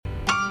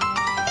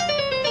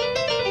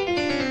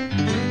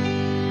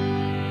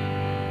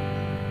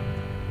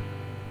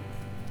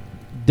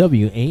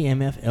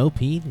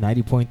WAMFLP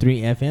 90.3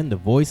 FM, the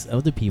voice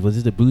of the people. This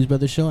is the Blues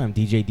Brothers Show. I'm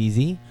DJ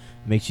DZ.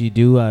 Make sure you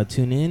do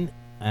tune in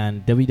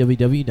on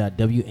www.wamf.org.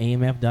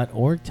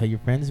 Tell your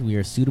friends we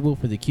are suitable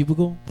for the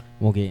cubicle.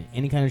 Won't get in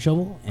any kind of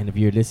trouble. And if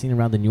you're listening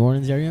around the New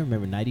Orleans area,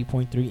 remember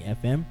 90.3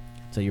 FM.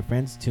 Tell your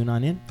friends, tune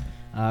on in.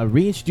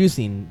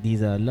 Reintroducing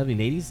these lovely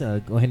ladies.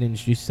 Go ahead and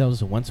introduce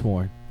yourselves once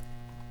more.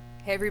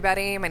 Hey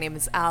everybody, my name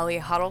is Allie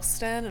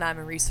Huddleston, and I'm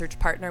a research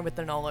partner with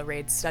the NOLA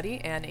raid study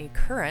and a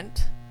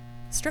current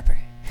stripper.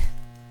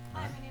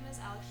 Hi, my name is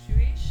Alex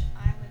Shuish.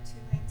 I'm a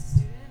Tulane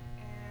student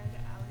and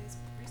Allie's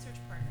research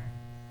partner.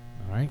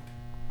 All right.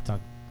 Talk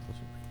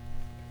closer.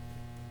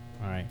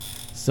 All right.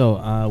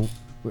 So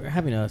we're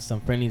having some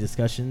friendly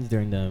discussions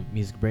during the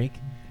music break.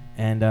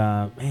 And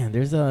man,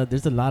 there's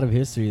a lot of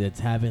history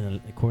that's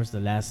happened, of course, the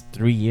last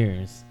 3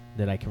 years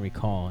that I can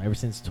recall. Ever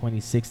since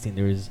 2016,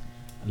 there was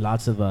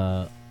lots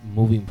of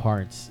moving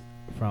parts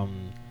from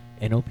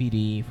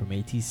NOPD, from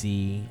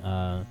ATC,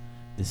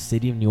 the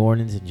city of New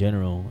Orleans in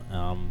general,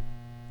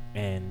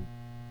 and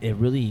it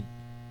really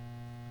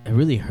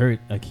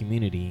hurt a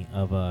community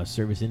of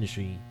service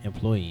industry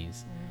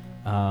employees.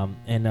 Well,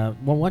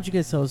 why don't you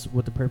guys tell us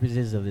what the purpose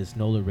is of this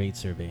NOLA rate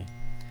survey?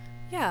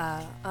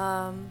 Yeah.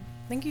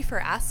 Thank you for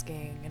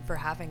asking and for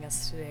having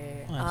us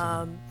today.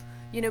 Oh,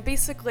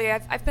 basically,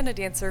 I've been a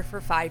dancer for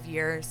 5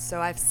 years,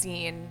 so I've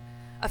seen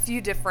a few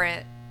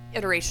different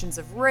iterations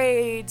of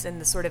raids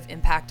and the sort of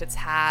impact it's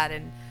had,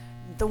 and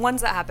the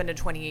ones that happened in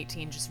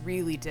 2018 just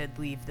really did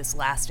leave this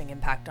lasting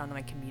impact on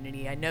my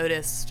community. I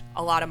noticed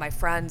a lot of my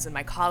friends and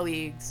my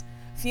colleagues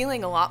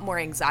feeling a lot more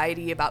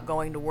anxiety about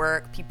going to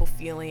work, people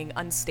feeling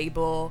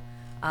unstable,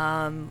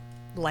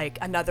 like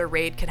another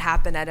raid could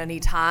happen at any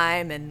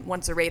time, and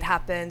once a raid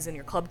happens and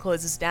your club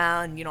closes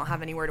down and you don't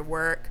have anywhere to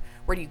work,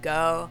 where do you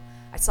go?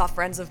 I saw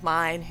friends of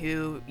mine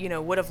who,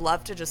 would have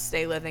loved to just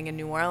stay living in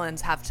New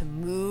Orleans have to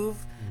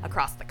move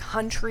across the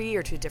country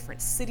or to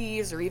different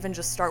cities, or even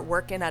just start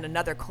working at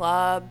another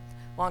club,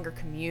 longer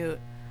commute.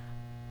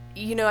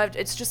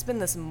 It's just been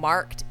this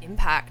marked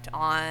impact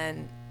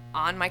on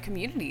my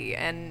community,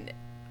 and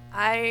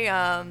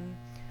I'm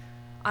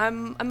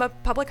a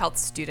public health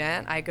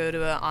student. I go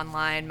to an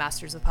online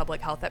Master's of Public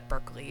Health at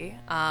Berkeley.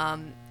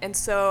 And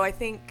so I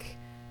think,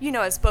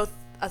 as both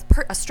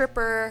a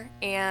stripper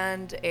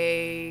and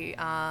a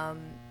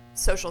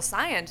social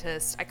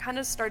scientist, I kind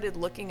of started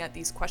looking at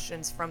these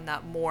questions from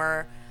that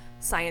more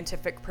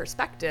scientific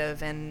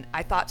perspective. And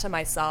I thought to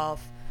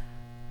myself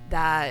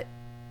that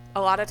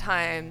a lot of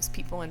times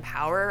people in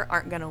power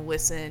aren't going to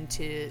listen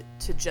to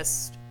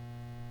just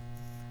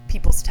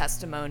people's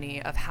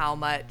testimony of how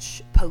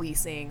much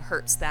policing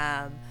hurts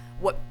them.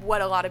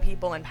 What a lot of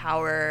people in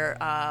power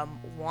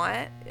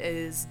want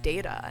is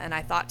data. And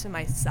I thought to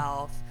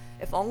myself,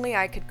 if only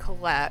I could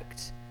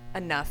collect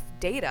enough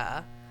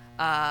data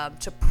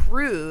to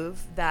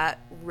prove that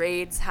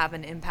raids have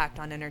an impact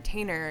on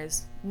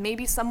entertainers,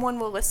 maybe someone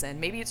will listen.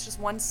 Maybe it's just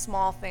one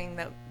small thing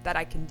that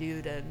I can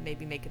do to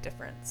maybe make a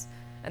difference.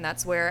 And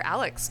that's where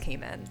Alex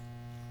came in.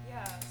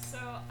 Yeah, so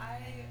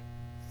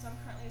I'm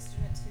currently a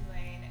student at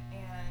Tulane,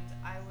 and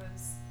I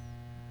was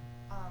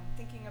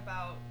thinking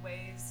about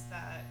ways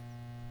that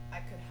I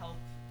could help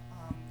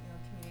the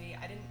community.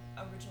 I didn't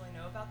originally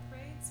know about the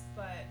raids,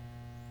 but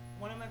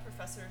one of my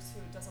professors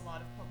who does a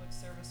lot of public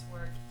service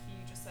work, he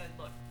just said,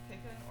 look,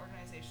 pick an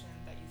organization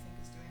that you think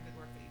is doing good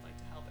work that you'd like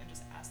to help, and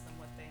just ask them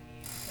what they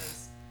need,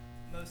 because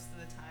most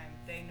of the time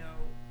they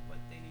know what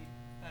they need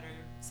better.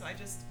 So I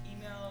just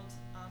emailed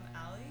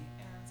Allie,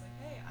 and I was like,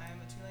 hey, I'm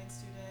a Tulane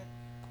student.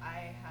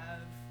 I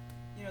have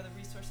the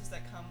resources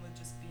that come with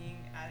just being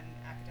at an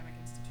academic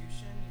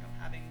institution,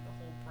 having the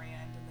whole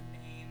brand and the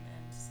name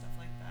and stuff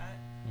like that.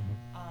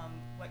 Mm-hmm.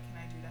 What can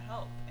I do to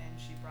help? And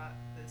she brought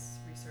this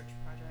research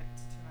project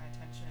to my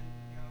attention,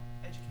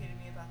 educated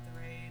me about the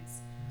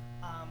raids.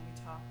 We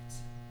talked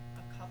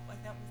a couple,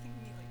 like that, we think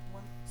we meet like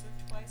once or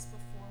twice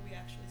before we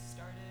actually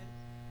started.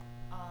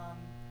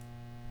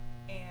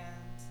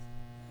 And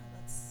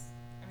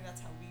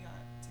that's how we got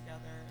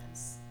together and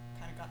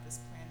kind of got this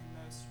plan in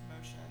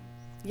motion.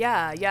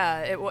 Yeah,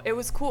 it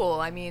was cool.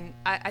 I mean,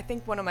 I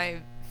think one of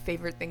my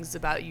favorite things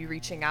about you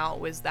reaching out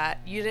was that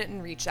you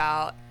didn't reach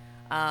out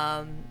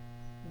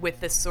with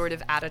this sort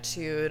of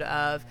attitude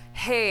of,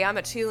 hey, I'm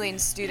a Tulane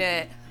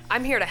student,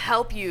 I'm here to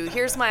help you,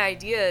 here's my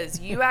ideas.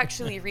 You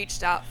actually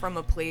reached out from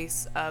a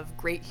place of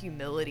great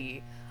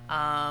humility,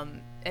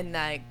 and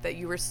that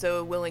you were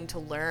so willing to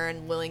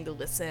learn, willing to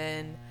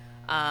listen,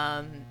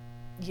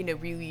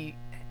 really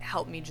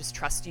helped me just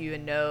trust you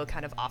and know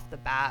kind of off the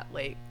bat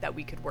like that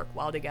we could work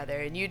well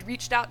together. And you'd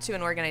reached out to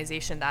an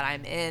organization that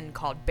I'm in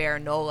called Bear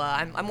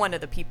NOLA. I'm one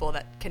of the people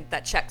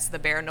that checks the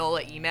Bear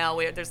NOLA email.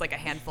 There's like a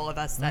handful of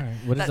us that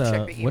check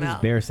the email. What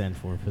does Bear stand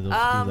for those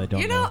people that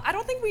don't know? I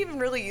don't think we even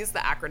really use the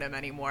acronym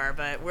anymore,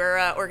 but we're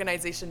an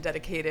organization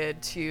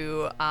dedicated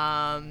to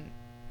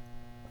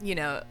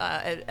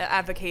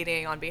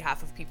advocating on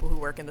behalf of people who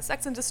work in the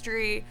sex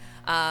industry.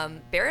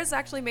 Bear is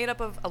actually made up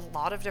of a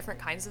lot of different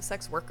kinds of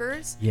sex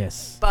workers.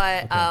 Yes.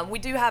 But Okay. we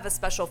do have a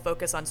special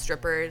focus on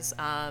strippers.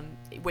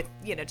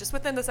 Just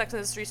within the sex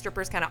industry,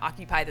 strippers kind of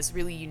occupy this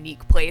really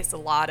unique place. A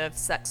lot of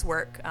sex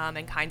work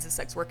and kinds of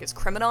sex work is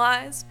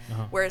criminalized,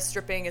 whereas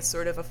stripping is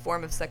sort of a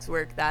form of sex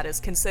work that is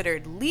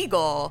considered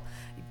legal,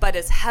 but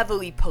is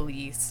heavily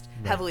policed,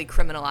 heavily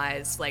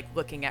criminalized, like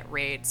looking at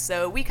raids.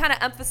 So we kind of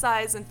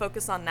emphasize and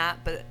focus on that,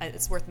 but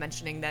it's worth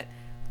mentioning that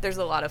there's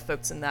a lot of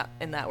folks in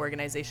that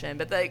organization.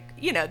 But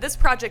this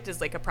project is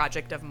like a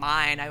project of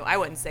mine. I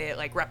wouldn't say it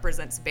like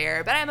represents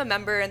Bear, but I'm a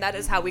member, and that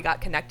is how we got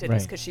connected,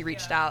 is because she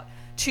reached out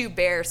to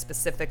Bear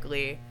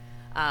specifically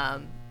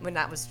when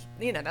that was,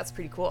 that's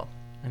pretty cool.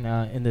 And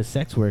in the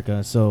sex work,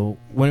 so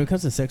when it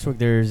comes to sex work,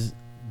 there's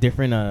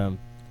different,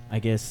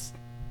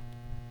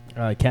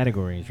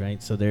 categories,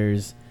 right? So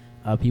there's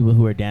people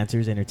who are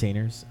dancers,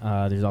 entertainers.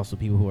 There's also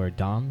people who are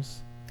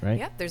doms, right?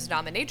 Yeah, there's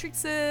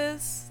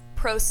dominatrixes,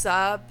 pro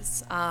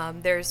subs.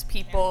 There's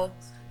people,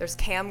 there's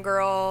cam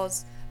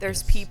girls.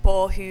 There's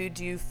people who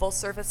do full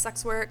service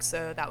sex work.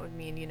 So that would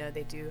mean,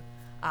 they do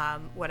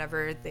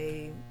whatever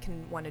they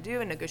can want to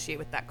do and negotiate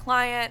with that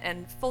client.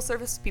 And full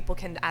service people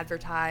can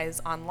advertise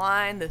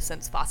online. The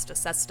Sense Fosta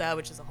Sesta,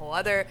 which is a whole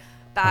other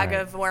bag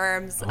of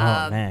worms. Oh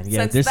man,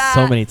 yeah, Since there's that,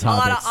 so many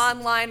topics. A lot of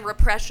online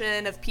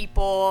repression of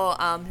people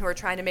who are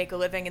trying to make a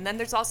living. And then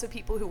there's also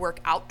people who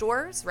work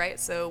outdoors, right?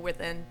 So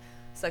within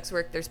sex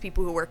work, there's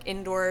people who work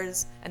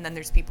indoors, and then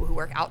there's people who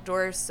work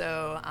outdoors.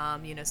 So,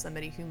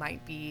 somebody who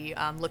might be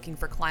looking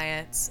for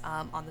clients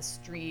on the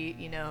street,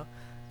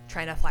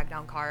 trying to flag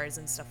down cars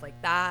and stuff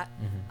like that.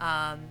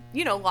 A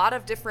lot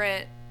of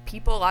different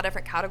people, a lot of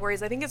different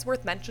categories. I think it's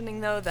worth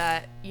mentioning, though,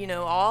 that,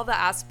 all the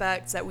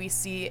aspects that we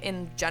see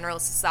in general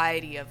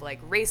society of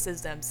like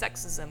racism,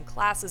 sexism,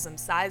 classism,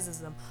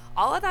 sizeism,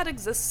 all of that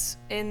exists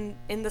in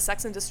the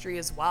sex industry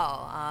as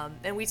well.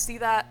 And we see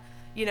that,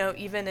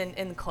 even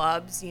in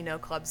clubs.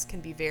 Clubs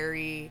can be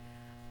very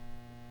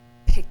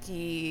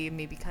picky,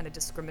 maybe kind of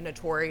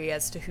discriminatory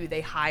as to who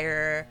they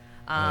hire.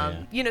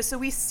 So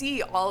we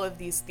see all of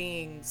these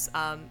things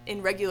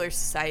in regular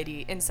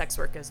society in sex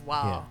work as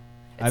well.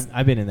 Yeah.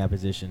 I've been in that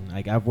position.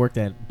 Like I've worked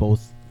at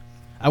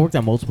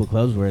multiple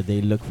clubs where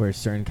they look for a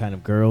certain kind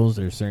of girls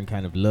or a certain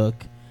kind of look.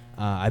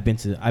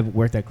 I've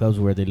worked at clubs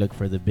where they look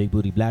for the big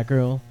booty black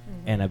girl,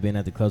 and I've been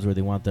at the clubs where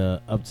they want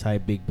the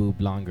uptight big boob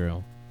blonde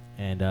girl.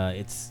 And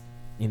it's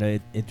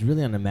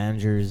really on the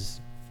manager's,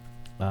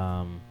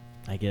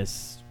 I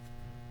guess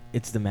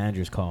it's the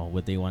manager's call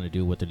what they want to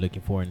do, what they're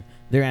looking for, and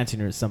they're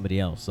answering to somebody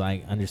else. So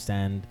I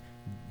understand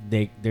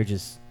they're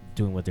just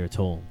doing what they're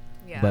told.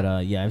 Yeah. But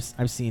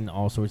I've seen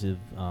all sorts of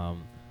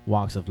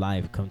walks of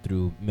life come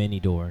through many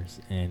doors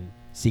and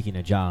seeking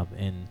a job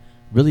and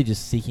really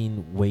just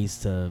seeking ways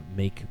to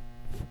make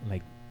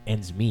like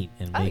ends meet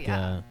and make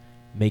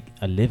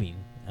a living.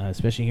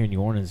 Especially here in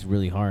New Orleans, it's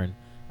really hard.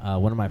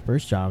 One of my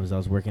first jobs, I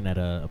was working at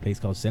a place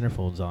called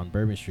Centerfolds on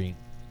Bourbon Street,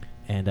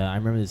 and I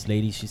remember this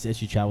lady. She said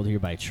she traveled here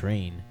by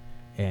train,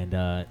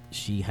 and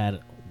she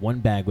had one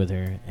bag with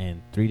her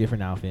and 3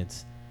 different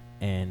outfits,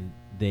 and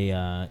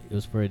it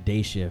was for a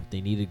day shift.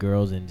 They needed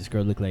girls, and this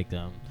girl looked like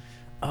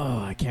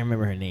I can't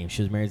remember her name.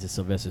 She was married to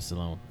Sylvester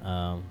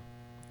Stallone.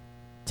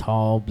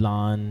 Tall,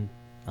 blonde,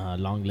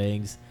 long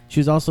legs. She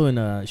was also in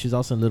a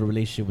little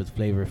relationship with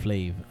Flavor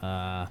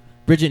Flav.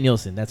 Bridget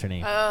Nielsen, that's her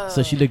name.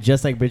 So she looked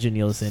just like Bridget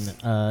Nielsen,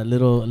 a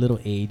little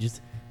aged,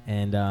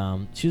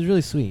 and she was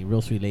really sweet,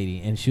 real sweet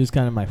lady. And she was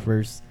kind of my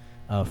first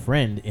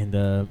friend in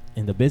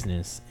the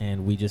business,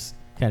 and we just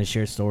kind of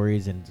shared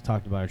stories and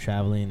talked about our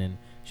traveling. And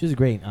she was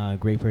a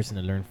great person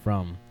to learn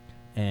from.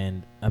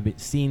 And I've been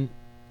seeing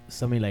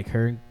somebody like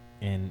her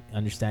and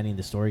understanding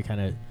the story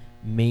kind of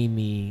made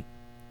me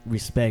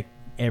respect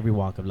every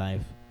walk of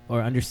life,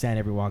 or understand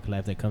every walk of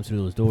life that comes through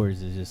those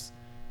doors. Is just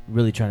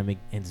really trying to make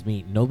ends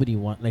meet.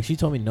 She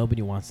told me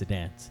nobody wants to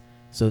dance.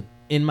 So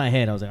in my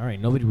head, I was like, all right,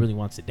 nobody really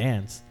wants to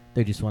dance.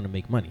 They just want to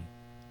make money.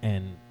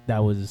 And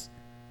that was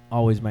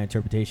always my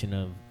interpretation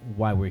of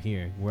why we're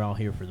here. We're all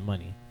here for the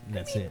money. And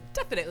that's it.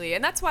 Definitely.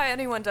 And that's why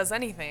anyone does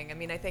anything. I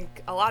mean, I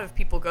think a lot of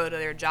people go to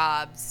their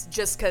jobs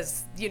just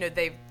because,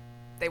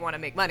 they want to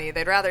make money.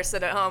 They'd rather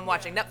sit at home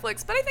watching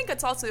Netflix. But I think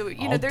it's also,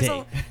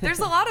 there's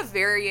a lot of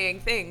varying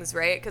things,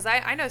 right? Because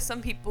I know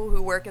some people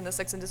who work in the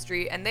sex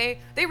industry, and they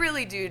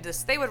really do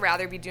this. They would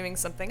rather be doing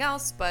something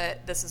else,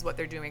 but this is what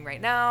they're doing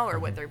right now, or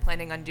what they're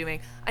planning on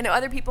doing. I know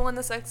other people in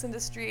the sex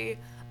industry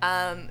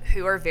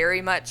who are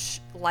very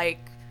much like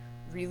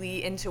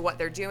really into what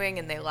they're doing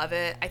and they love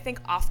it. I think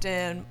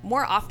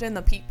more often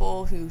the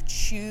people who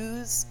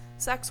choose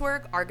sex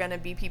work are going to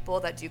be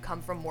people that do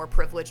come from more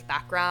privileged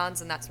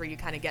backgrounds, and that's where you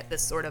kind of get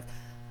this sort of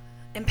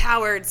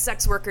empowered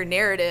sex worker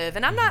narrative.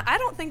 And I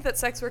don't think that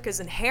sex work is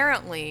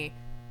inherently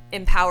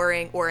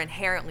empowering or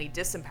inherently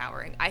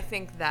disempowering. I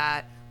think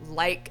that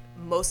like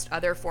most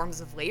other forms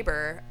of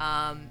labor,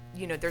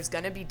 you know, there's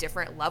going to be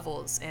different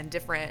levels and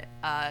different,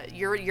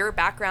 your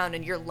background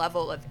and your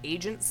level of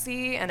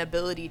agency and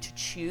ability to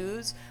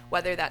choose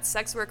whether that's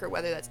sex work or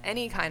whether that's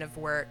any kind of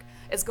work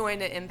is going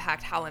to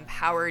impact how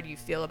empowered you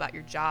feel about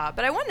your job.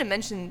 But I wanted to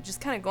mention,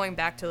 just kind of going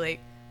back to like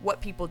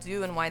what people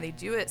do and why they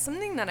do it,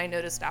 something that I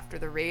noticed after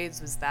the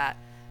raids was that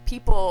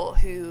people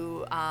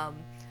who,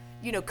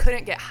 you know,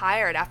 couldn't get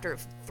hired after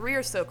 3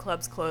 or so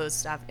clubs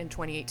closed in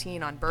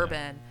 2018 on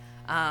Bourbon.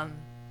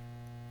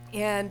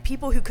 And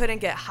people who couldn't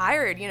get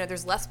hired, you know,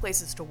 there's less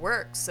places to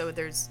work, so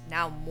there's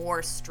now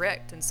more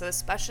strict. And so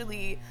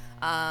especially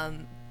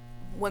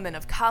women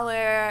of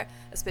color,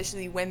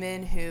 especially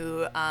women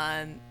who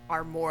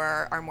are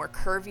more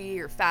curvy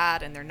or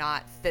fat, and they're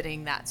not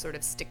fitting that sort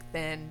of stick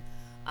thin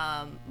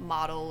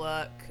model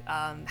look,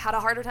 had a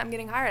harder time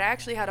getting hired. I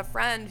actually had a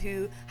friend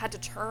who had to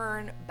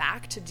turn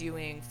back to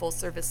doing full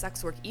service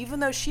sex work, even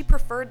though she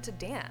preferred to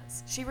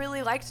dance. She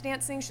really liked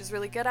dancing. She was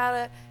really good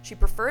at it. She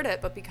preferred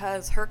it, but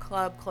because her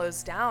club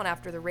closed down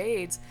after the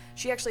raids,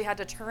 she actually had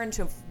to turn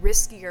to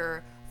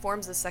riskier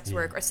forms of sex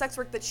work, or sex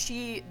work that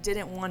she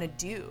didn't want to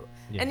do.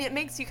 And it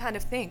makes you kind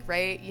of think,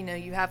 right? You know,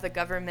 you have the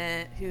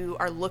government who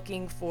are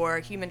looking for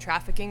human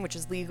trafficking, which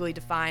is legally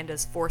defined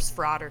as force,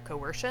 fraud, or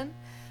coercion.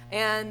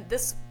 And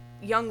this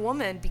young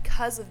woman,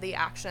 because of the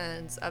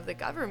actions of the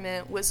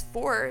government, was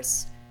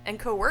forced and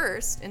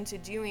coerced into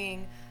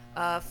doing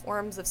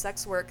forms of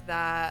sex work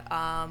that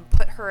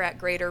put her at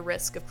greater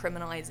risk of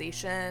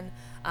criminalization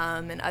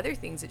and other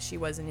things that she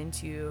wasn't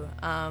into.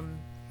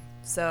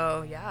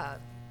 So, yeah.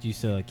 Do you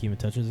still keep in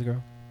touch with the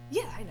girl?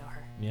 Yeah, I know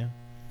her. Yeah.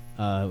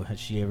 Has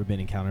she ever been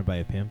encountered by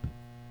a pimp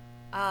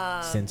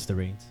since the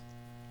raids?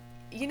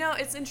 You know,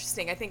 it's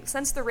interesting. I think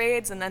since the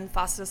raids and then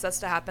Fosta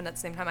Sesta happened at the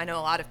same time, I know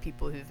a lot of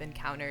people who've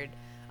encountered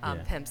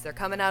pimps. They're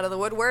coming out of the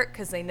woodwork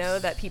because they know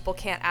that people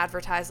can't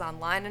advertise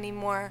online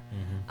anymore.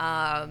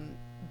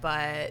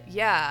 But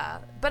yeah,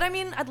 but I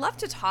mean, I'd love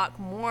to talk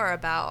more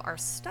about our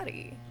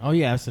study. Oh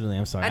yeah, absolutely.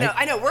 I'm sorry.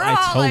 I know. We're all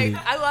totally,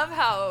 like, I love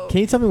how. Can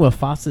you tell me what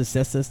Fosta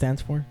Sesta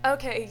stands for?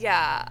 Okay,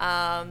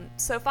 yeah.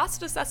 So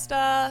Fosta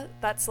Sesta,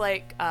 that's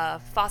like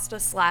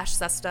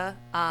Fosta/Sesta,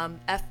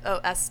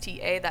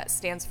 FOSTA. That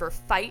stands for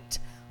Fight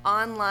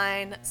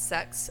Online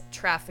Sex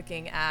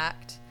Trafficking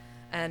Act.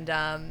 And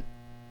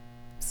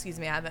excuse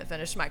me, I haven't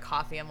finished my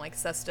coffee. I'm like,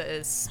 Sesta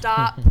is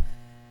Stop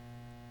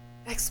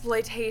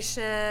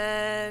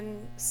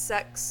Exploitation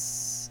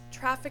Sex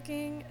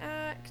Trafficking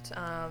Act.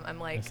 I'm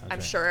like,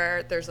 I'm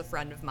sure there's a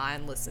friend of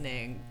mine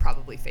listening,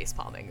 probably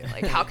facepalming,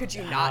 like, how could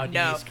you not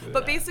know?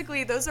 But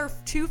basically, those are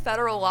 2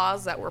 federal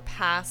laws that were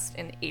passed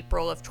in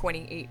April of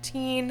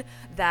 2018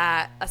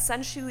 that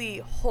essentially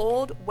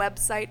hold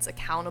websites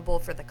accountable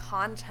for the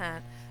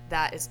content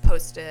that is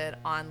posted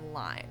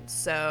online.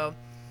 So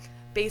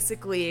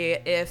basically,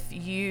 if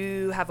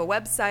you have a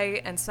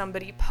website and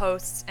somebody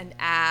posts an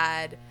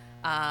ad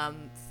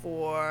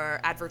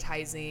for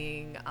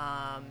advertising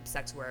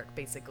sex work,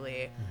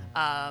 basically,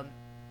 and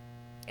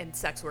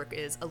sex work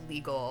is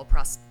illegal,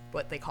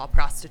 what they call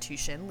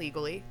prostitution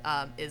legally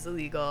is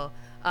illegal,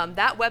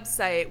 that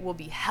website will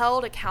be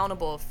held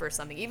accountable for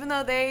something. Even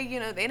though they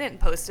didn't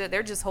post it,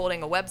 they're just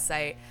holding a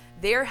website,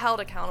 they're held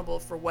accountable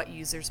for what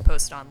users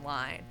post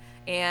online.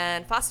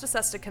 And Fosta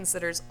Sesta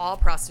considers all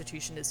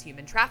prostitution as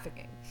human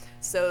trafficking.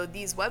 So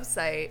these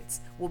websites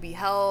will be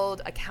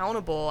held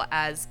accountable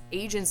as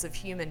agents of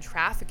human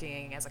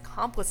trafficking, as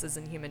accomplices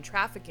in human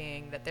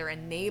trafficking, that they're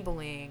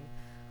enabling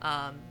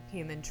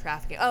human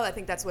trafficking. Oh, I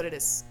think that's what it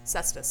is.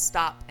 Sesta,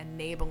 Stop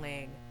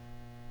Enabling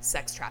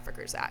Sex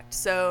Traffickers Act.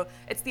 So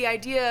it's the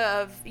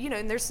idea of,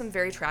 and there's some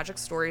very tragic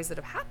stories that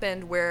have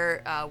happened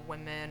where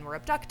women were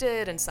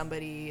abducted and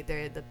somebody,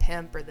 the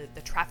pimp or the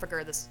trafficker,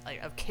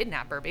 a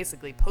kidnapper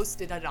basically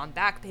posted it on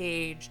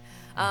Backpage.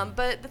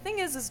 But the thing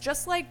is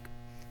just like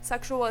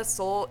sexual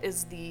assault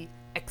is the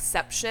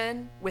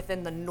exception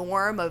within the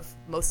norm of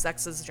most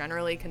sex is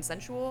generally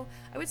consensual,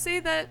 I would say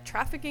that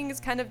trafficking is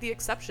kind of the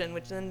exception,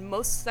 which in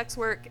most sex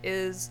work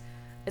it's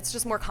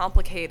just more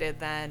complicated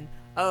than,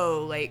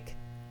 oh, like,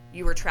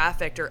 you were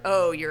trafficked or,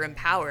 oh, you're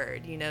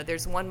empowered.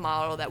 There's one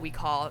model that we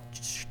call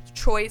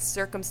choice,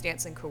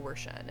 circumstance, and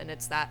coercion. And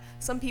it's that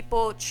some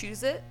people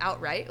choose it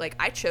outright. Like,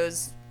 I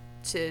chose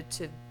to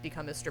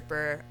become a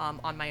stripper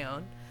on my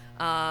own.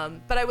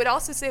 But I would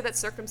also say that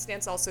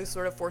circumstance also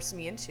sort of forced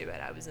me into it.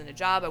 I was in a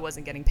job. I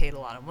wasn't getting paid a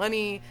lot of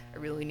money. I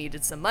really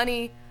needed some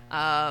money.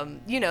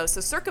 So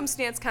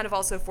circumstance kind of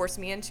also forced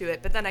me into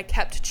it, but then I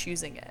kept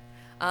choosing it.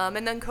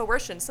 And then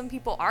coercion. Some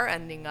people are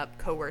ending up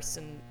coerced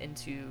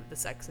into the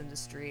sex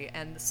industry,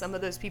 and some of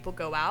those people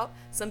go out.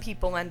 Some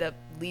people end up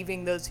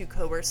leaving those who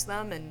coerce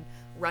them and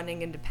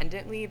running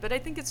independently. But I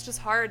think it's just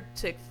hard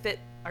to fit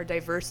our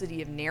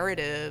diversity of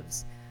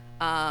narratives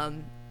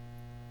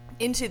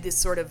into this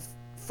sort of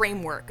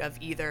framework of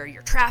either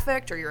you're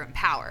trafficked or you're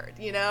empowered,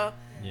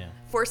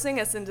 forcing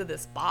us into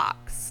this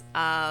box.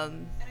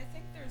 And I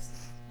think there's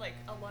like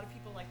a lot of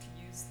people like to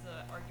use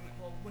the argument,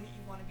 well, wouldn't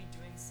you want to be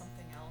doing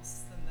something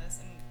else than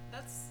this? And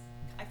that's,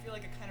 I feel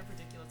like, a kind of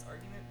ridiculous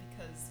argument,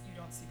 because you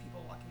don't see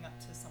people walking up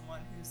to someone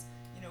who's,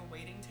 you know,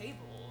 waiting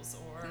tables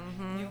or,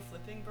 you know,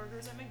 flipping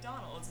burgers at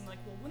McDonald's and like,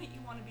 well, wouldn't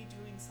you want to be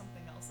doing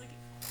something else? Like,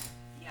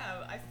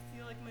 yeah, I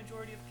feel like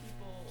majority of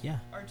people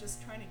are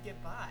just trying to get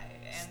by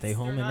and stay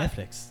home and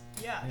Netflix.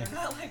 Yeah, they're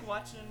not like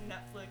watching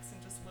Netflix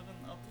and just living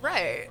up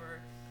Right. life, or,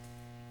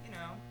 you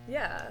know.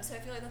 Yeah. So I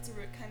feel like that's a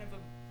kind of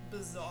a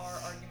bizarre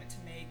argument to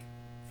make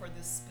for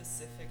this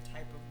specific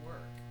type of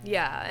work.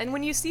 Yeah, and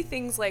when you see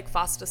things like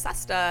FOSTA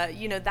SESTA,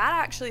 you know, that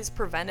actually has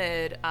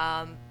prevented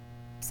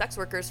sex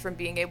workers from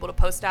being able to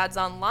post ads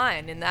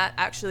online, and that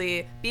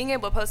actually being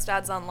able to post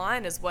ads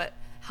online is what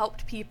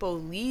helped people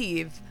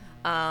leave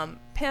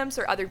pimps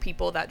or other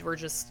people that were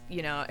just,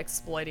 you know,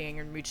 exploiting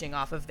and mooching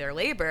off of their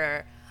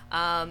labor.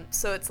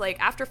 So it's like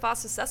after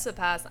FOSTA SESTA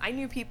passed, I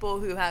knew people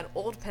who had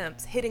old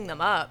pimps hitting them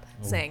up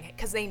saying,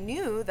 because they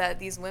knew that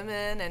these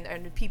women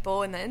and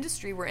people in the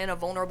industry were in a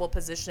vulnerable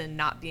position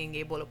not being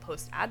able to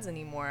post ads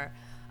anymore.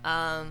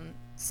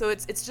 So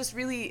it's just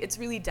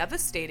really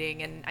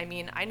devastating. And I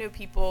mean, I know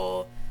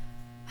people,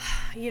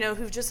 you know,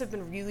 who just have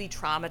been really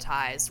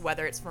traumatized,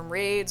 whether it's from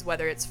raids,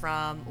 whether it's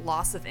from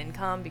loss of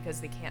income because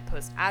they can't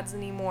post ads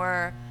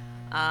anymore.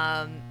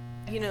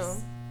 You know,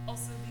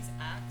 also these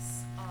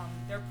acts,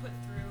 they're put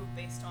through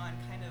based on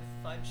kind of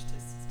fudged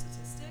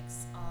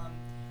statistics.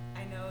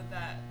 I know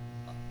that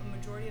a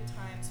majority of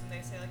times when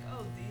they say like,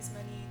 oh, these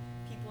many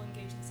people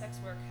engaged in sex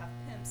work have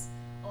pimps,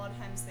 a lot of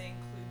times they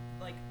include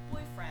like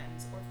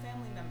boyfriends or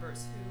family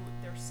members who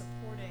they're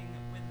supporting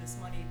with this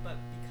money, but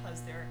because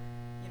they're,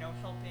 you know,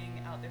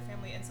 helping out their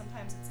family, and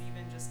sometimes it's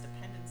even just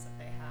dependents that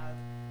they have,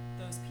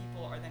 those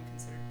people are then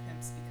considered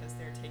pimps because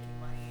they're taking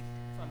money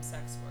from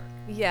sex work.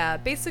 Yeah,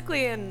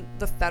 basically in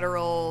the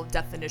federal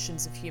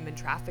definitions of human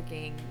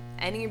trafficking,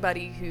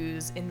 anybody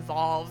who's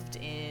involved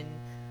in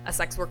a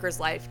sex worker's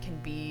life can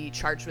be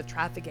charged with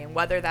trafficking,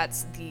 whether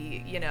that's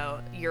the, you know,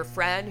 your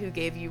friend who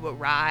gave you a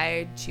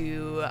ride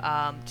to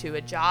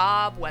a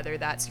job, whether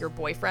that's your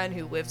boyfriend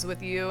who lives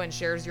with you and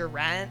shares your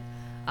rent,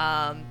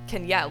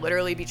 can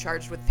literally be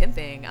charged with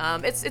pimping.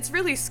 It's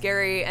really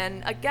scary.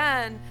 And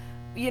again,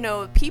 you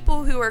know,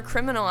 people who are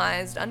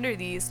criminalized under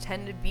these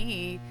tend to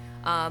be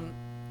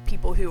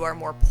people who are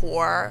more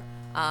poor,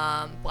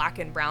 black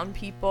and brown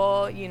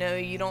people. You know,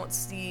 you don't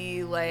see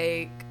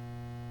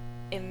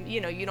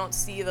you don't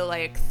see the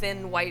like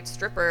thin white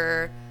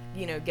stripper,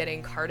 you know,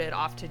 getting carted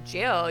off to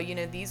jail. You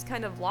know, these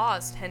kind of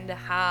laws tend to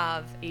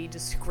have a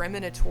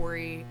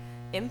discriminatory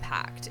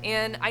impact.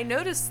 And I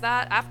noticed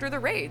that after the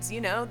raids,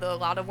 you know, a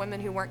lot of women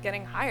who weren't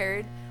getting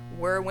hired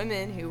were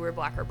women who were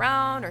black or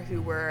brown or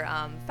who were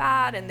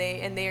fat, and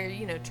they're,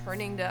 you know,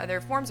 turning to other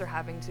forms or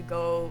having to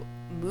go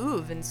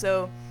move. And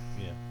so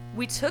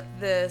we took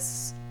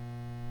this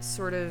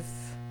sort of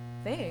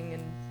thing,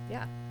 and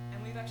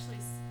And we've actually,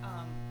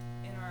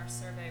 in our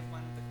survey,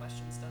 one of the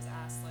questions does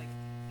ask, like,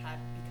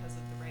 because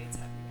of the raids,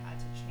 have you had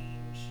to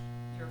change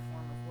your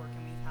form of work?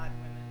 And we've had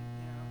women,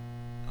 you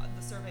know,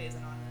 the survey is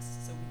anonymous,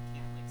 so we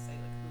can't, like, say,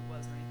 like, who it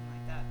was or anything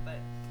like that, but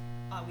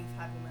we've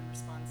had women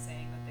respond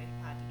saying that they've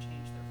had to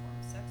change their form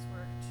of sex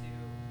work to,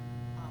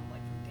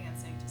 like, from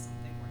dancing to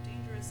something more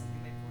dangerous,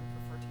 something they would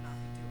prefer to not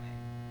be doing.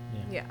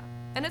 Yeah.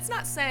 And it's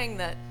not saying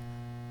that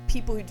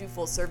people who do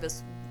full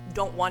service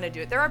don't want to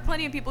do it. There are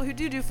plenty of people who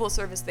do full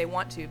service, they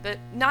want to, but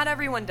not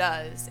everyone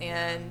does.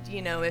 And,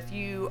 you know, if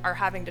you are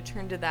having to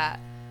turn to that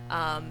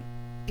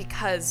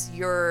because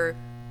your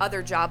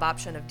other job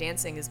option of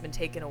dancing has been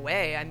taken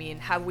away, I mean,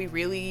 have we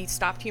really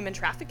stopped human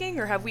trafficking,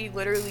 or have we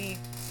literally,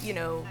 you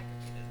know,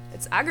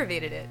 it's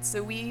aggravated it?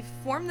 So we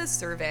formed this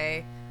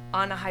survey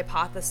on a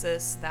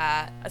hypothesis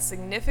that a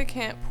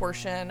significant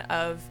portion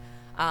of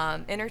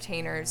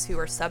entertainers who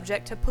are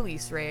subject to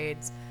police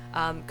raids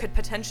could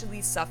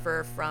potentially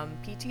suffer from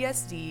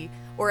PTSD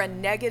or a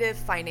negative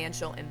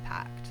financial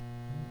impact.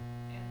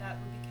 And that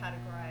would be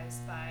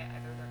categorized by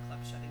either their club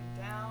shutting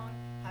down,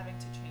 having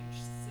to change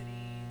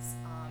cities,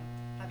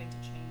 having to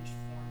change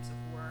forms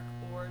of work,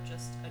 or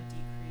just a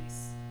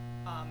decrease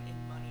in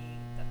money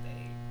that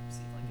they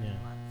receive every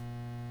month.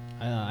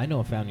 I know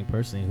a family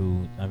personally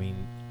who, I mean,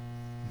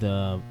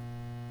 the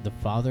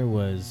father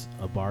was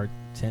a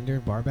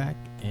barback,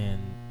 and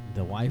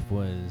the wife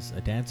was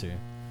a dancer.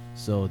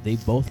 So they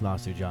both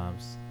lost their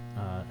jobs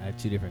at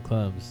two different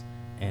clubs,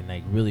 and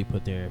like really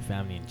put their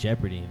family in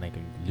jeopardy, and like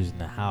losing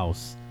the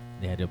house.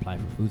 They had to apply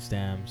for food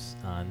stamps,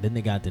 and then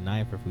they got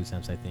denied for food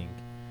stamps, I think.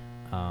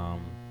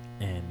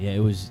 And yeah, it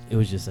was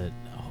just a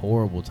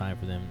horrible time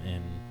for them.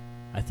 And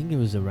I think it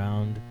was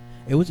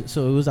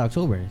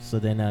October. So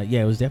then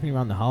it was definitely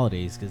around the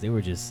holidays, because they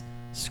were just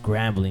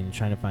scrambling,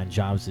 trying to find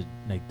jobs to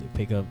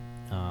pick up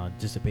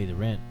just to pay the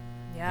rent.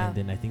 Yeah. And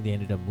then I think they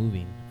ended up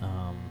moving.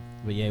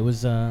 But yeah, it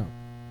was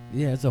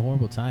it's a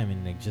horrible time,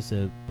 and like just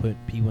to put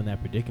people in that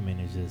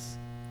predicament is just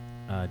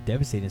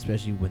devastating,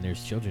 especially when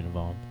there's children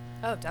involved.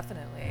 Oh,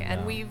 definitely.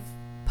 And we've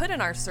put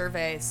in our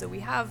survey, so we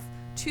have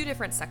two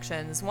different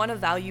sections. One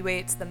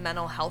evaluates the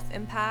mental health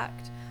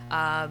impact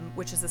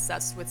which is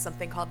assessed with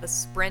something called the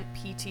Sprint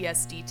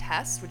PTSD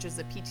test, which is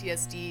a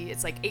PTSD.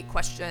 It's like 8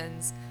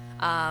 questions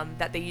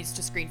that they use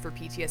to screen for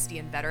PTSD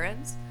in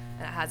veterans.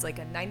 And it has like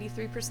a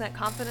 93%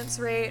 confidence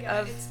rate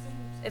of it's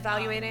been,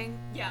 evaluating.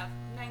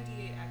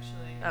 98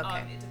 actually.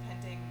 Okay.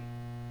 Depending.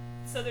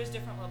 So there's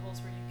different levels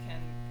where you can,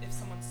 if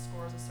someone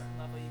scores a certain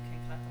level, you can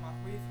cut them off.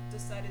 We've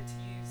decided to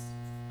use,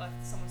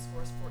 if someone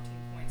scores 14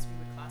 points, we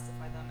would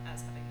classify them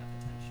as having the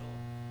potential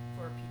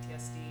for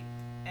PTSD.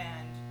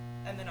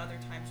 And then other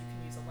times you can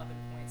use 11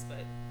 points,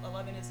 but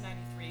 11 is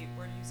 93.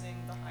 We're using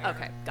the higher.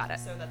 Okay, got it.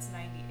 So that's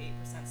 98%.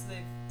 So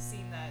they've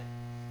seen that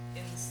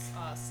in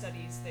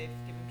studies, they've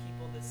given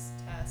people this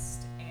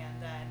test and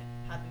then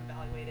had them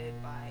evaluated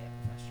by a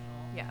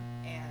professional. Yeah.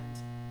 And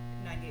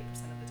 98%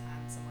 of the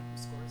time, someone who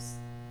scores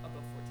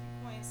above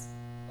 14 points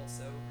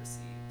also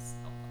receives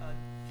a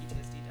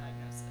PTSD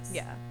diagnosis.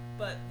 Yeah.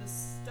 But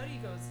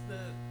the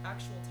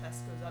actual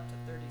test goes up to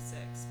 36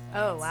 points.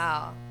 Oh,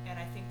 wow. And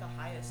I think the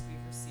highest we've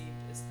received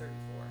is 34.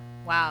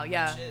 Wow,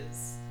 yeah. Which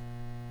is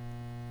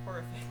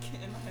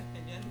horrific, in my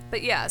opinion.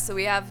 But yeah, so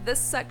we have this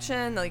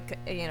section, like,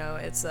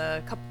 it's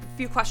a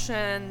few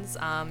questions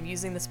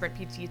using the Sprint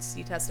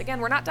PTSD test. Again,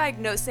 we're not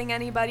diagnosing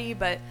anybody,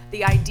 but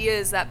the idea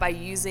is that by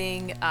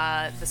using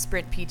the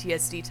Sprint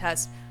PTSD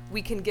test,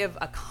 we can give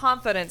a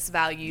confidence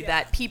value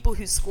that people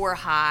who score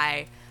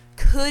high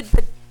could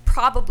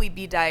probably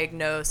be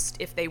diagnosed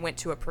if they went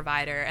to a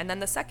provider. And then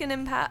the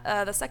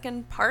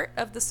second part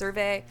of the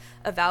survey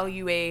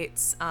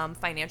evaluates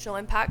financial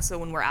impact. So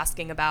when we're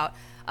asking about,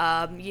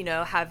 have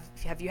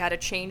you had a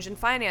change in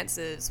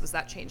finances? Was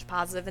that change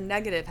positive and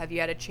negative? Have you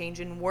had a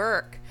change in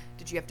work?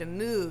 Did you have to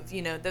move?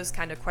 Those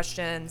kind of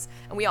questions.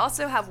 And we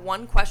also have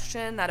one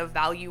question that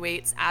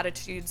evaluates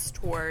attitudes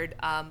toward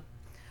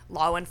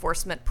law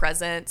enforcement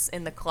presence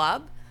in the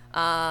club.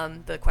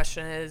 The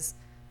question is,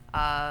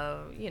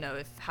 how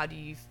do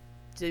you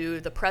do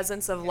the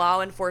presence of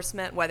law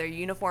enforcement, whether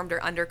uniformed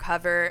or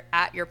undercover,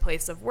 at your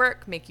place of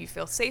work make you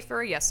feel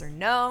safer, yes or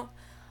no?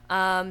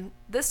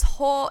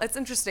 It's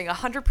interesting,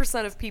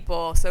 100% of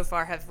people so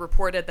far have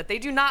reported that they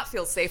do not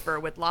feel safer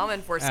with law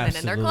enforcement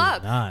in their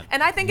club. Not.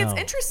 And I think it's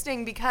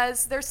interesting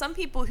because there's some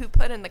people who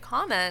put in the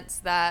comments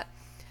that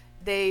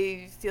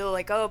they feel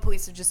like,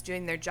 police are just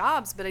doing their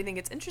jobs. But I think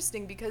it's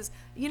interesting because,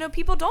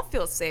 people don't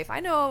feel safe.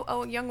 I know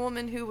a young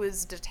woman who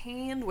was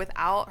detained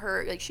without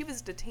her, she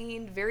was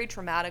detained very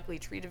traumatically,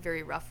 treated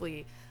very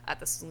roughly at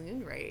the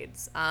saloon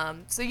raids.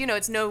 So,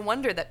 it's no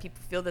wonder that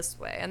people feel this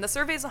way. And the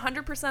survey is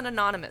 100%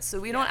 anonymous.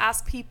 So we don't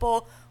ask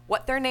people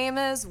what their name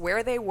is,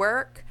 where they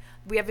work.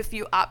 We have a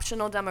few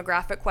optional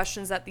demographic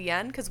questions at the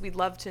end because we'd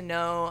love to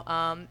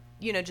know,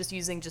 just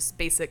using just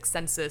basic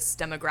census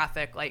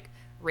demographic, like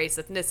race,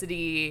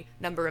 ethnicity,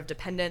 number of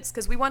dependents,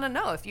 because we want to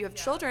know if you have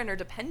children or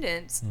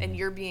dependents and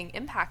you're being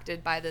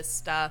impacted by this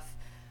stuff,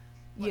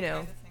 What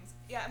kind of things.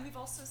 Yeah, and we've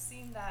also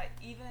seen that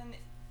even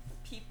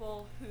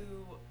people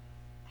who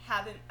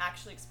haven't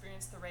actually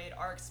experienced the raid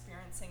are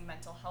experiencing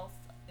mental health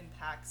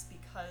impacts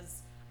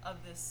because of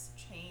this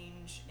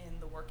change in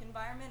the work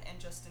environment and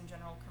just in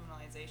general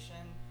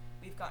criminalization.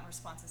 We've gotten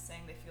responses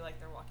saying they feel like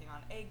they're walking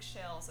on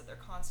eggshells, that they're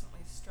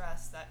constantly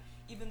stressed, that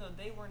even though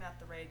they weren't at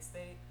the raids,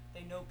 they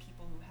know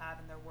people who have,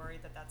 and they're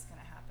worried that that's going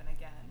to happen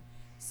again.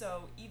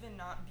 So even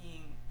not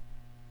being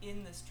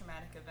in this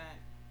traumatic event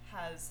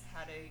has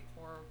had a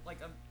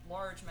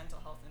large mental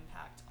health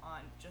impact on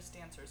just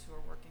dancers who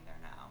are working there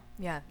now.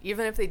 Yeah,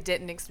 even if they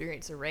didn't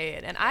experience a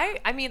raid. And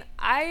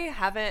I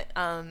haven't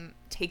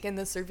taken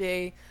the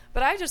survey,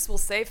 but I just will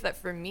say that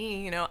for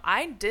me,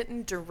 I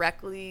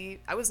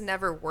was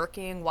never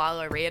working while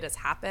a raid has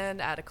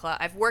happened at a club.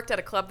 I've worked at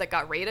a club that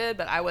got raided,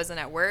 but I wasn't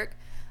at work.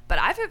 But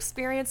I've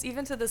experienced,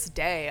 even to this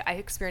day, I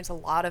experience a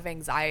lot of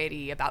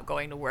anxiety about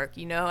going to work.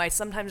 I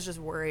sometimes just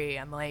worry.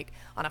 I'm like,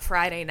 on a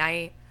Friday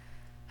night,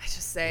 I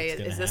just say,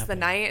 is this the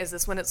night? Is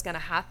this when it's going to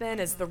happen?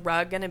 Is the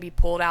rug going to be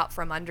pulled out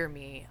from under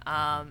me?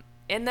 And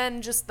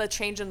then just the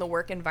change in the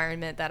work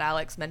environment that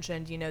Alex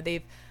mentioned,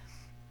 they've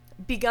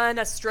begun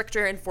a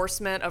stricter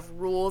enforcement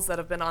of rules that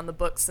have been on the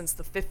books since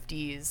the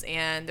 50s.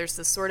 And there's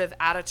this sort of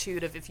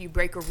attitude of if you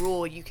break a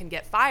rule, you can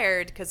get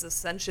fired because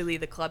essentially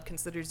the club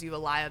considers you a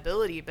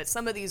liability. But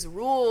some of these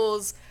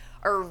rules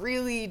are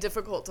really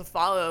difficult to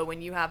follow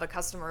when you have a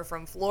customer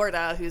from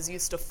Florida who's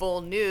used to full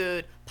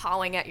nude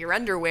pawing at your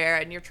underwear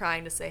and you're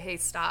trying to say, hey,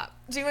 stop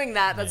doing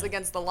that. That's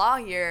against the law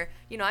here.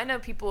 I know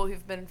people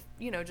who've been,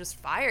 just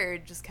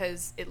fired just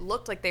because it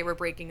looked like they were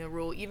breaking a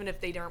rule, even if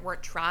they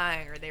weren't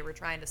trying or they were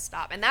trying to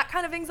stop. And that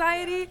kind of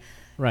anxiety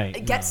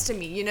it gets to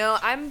me.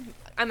 I'm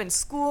in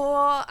school,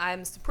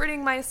 I'm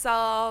supporting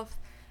myself.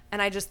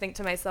 And I just think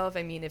to myself,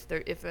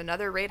 if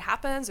another raid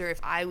happens or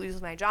if I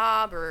lose my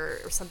job or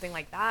something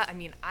like that,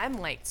 I'm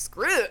like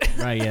screwed.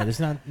 Right, yeah.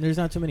 There's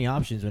not too many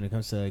options when it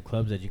comes to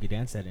clubs that you could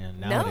dance at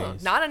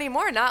nowadays. No, not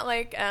anymore. Not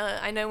like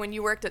I know when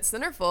you worked at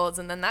Centerfolds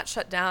and then that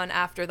shut down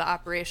after the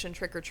Operation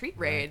Trick or Treat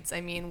raids.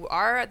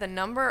 The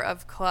number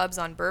of clubs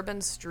on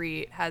Bourbon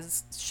Street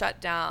has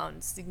shut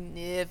down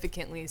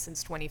significantly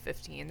since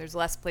 2015. There's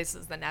less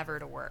places than ever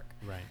to work.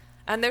 Right.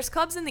 And there's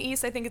clubs in the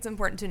East. I think it's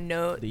important to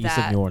note The that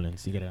East of New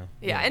Orleans. You gotta.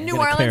 and you New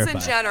gotta Orleans clarify.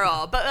 in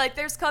general, but like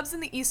there's clubs in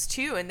the East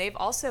too, and they've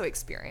also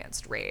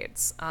experienced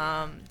raids.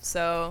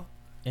 So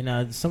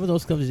And some of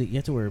those clubs, you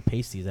have to wear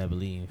pasties, I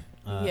believe.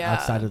 Yeah.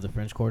 Outside of the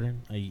French Quarter,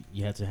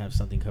 you have to have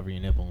something cover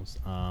your nipples.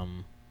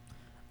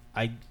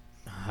 How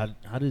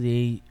do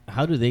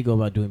they go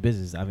about doing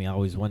business? I mean, I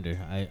always wonder.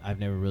 I've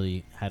never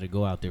really had to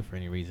go out there for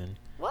any reason.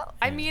 well,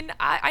 I mean,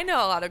 I know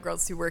a lot of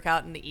girls who work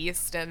out in the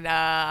East, and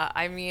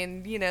I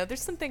mean, you know,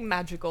 there's something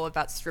magical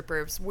about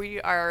strippers.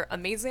 We are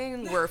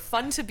amazing. We're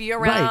fun to be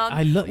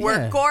around.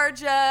 We're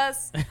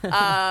gorgeous.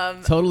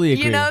 Totally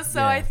agree. You know, so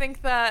Yeah. I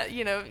think that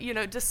you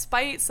know,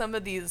 despite some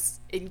of these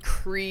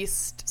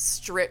increased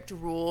strict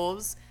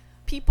rules,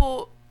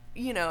 people,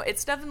 you know,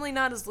 it's definitely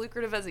not as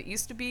lucrative as it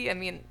used to be. I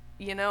mean,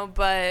 you know,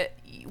 but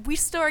we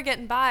still are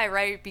getting by,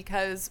 right?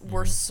 Because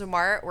we're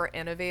smart, we're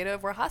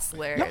innovative, we're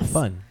hustlers. Y'all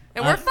fun.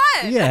 And we're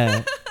fun.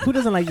 Yeah. Who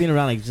doesn't like being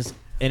around like just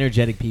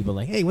energetic people?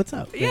 Like, hey, what's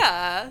up?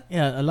 Yeah.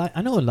 Yeah.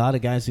 I know a lot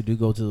of guys who do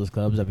go to those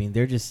clubs. I mean,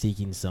 they're just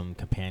seeking some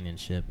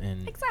companionship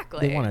and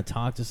Exactly. they want to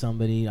talk to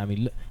somebody. I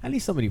mean, at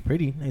least somebody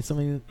pretty, like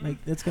somebody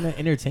like that's gonna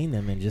entertain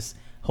them and just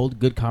hold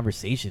good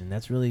conversation.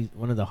 That's really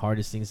one of the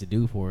hardest things to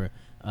do for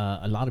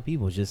a lot of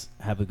people. Is just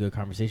have a good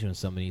conversation with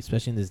somebody,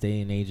 especially in this day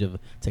and age of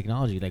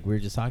technology, like we were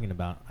just talking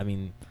about. I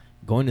mean,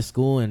 going to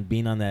school and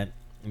being on that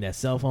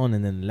cell phone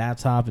and then the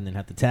laptop and then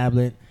have the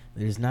tablet.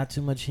 There's not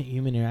too much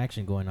human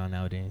interaction going on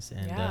nowadays,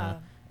 and Yeah.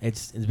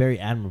 It's very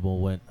admirable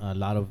what a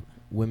lot of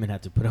women have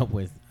to put up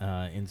with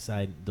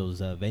inside those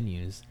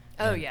venues.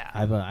 Oh, And yeah.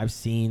 I've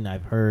seen,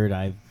 I've heard,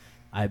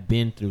 I've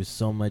been through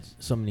so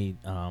many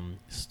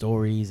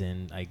stories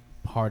and like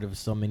part of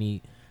so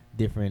many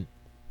different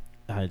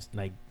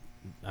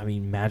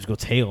magical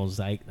tales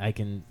I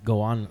can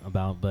go on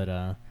about, but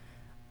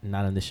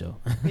not on the show.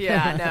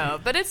 Yeah, no,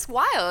 but it's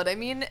wild. I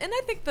mean, and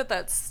I think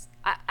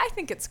I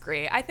think it's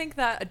great. I think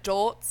that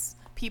adults,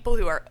 people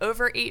who are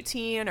over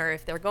 18, or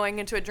if they're going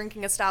into a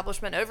drinking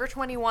establishment over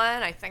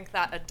 21, I think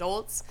that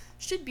adults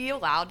should be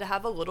allowed to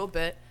have a little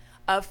bit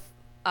of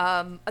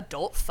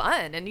adult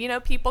fun. And, you know,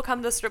 people come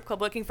to the strip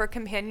club looking for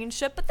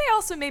companionship, but they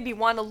also maybe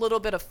want a little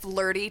bit of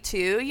flirty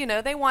too. You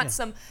know, they want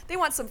some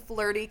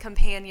flirty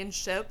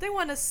companionship. They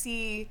want to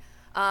see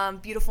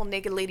beautiful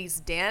naked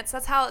ladies dance.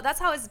 That's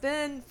how it's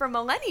been for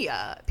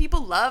millennia.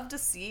 People love to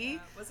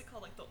see. What's it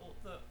called? Like the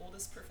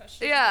oldest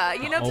profession. Yeah,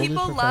 you know, Oldest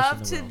people profession love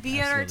in the to world, be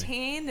absolutely.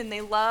 entertained, and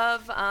they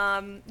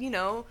love, you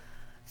know,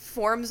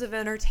 forms of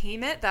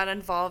entertainment that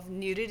involve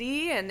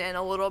nudity and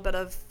a little bit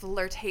of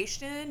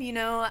flirtation. You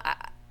know,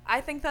 I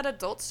think that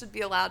adults should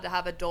be allowed to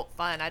have adult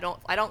fun. I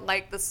don't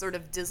like this sort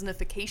of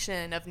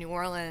Disneyfication of New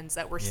Orleans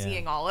that we're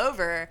seeing all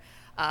over.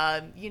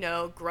 You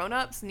know,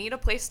 grown-ups need a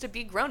place to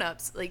be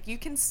grown-ups. Like, you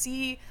can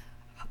see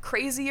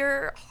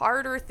crazier,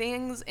 harder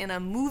things in a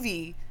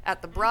movie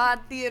at the Broad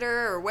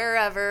Theater or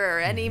wherever, or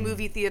any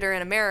movie theater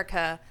in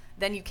America,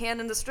 than you can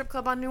in the strip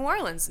club on New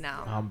Orleans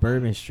now. On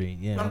Bourbon Street,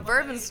 yeah. On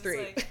Bourbon It's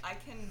Street. Like, I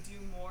can do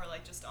more,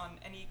 like, just on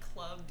any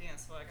club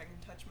dance floor. Like, I can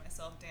touch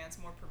myself, dance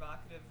more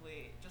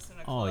provocatively, just in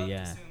a club,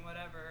 yeah. just doing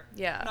whatever.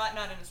 Yeah. Not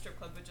in a strip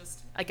club, but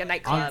just Like a on,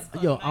 nightclub.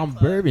 on nightclub.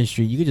 Bourbon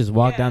Street, you could just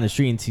walk down Yeah. the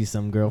street and see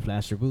some girl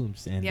flash her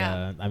boobs, and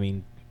Yeah. I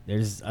mean,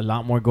 there's a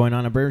lot more going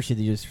on at Bourbon Street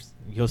that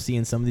you'll see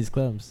in some of these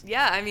clubs.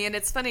 Yeah, I mean,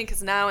 it's funny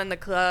because now in the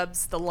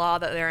clubs, the law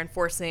that they're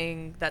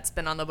enforcing that's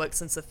been on the books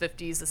since the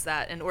 50s is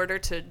that in order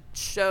to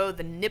show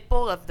the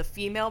nipple of the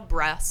female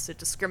breast, it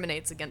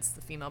discriminates against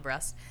the female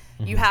breast,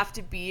 you have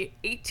to be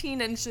 18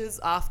 inches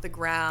off the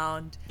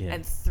ground Yeah.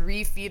 and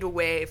 3 feet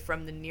away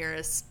from the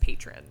nearest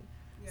patron.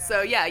 Yeah.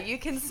 So, yeah, you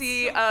can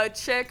see a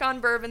chick on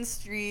Bourbon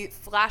Street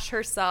flash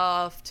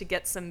herself to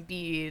get some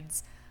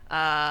beads,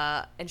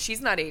 and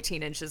she's not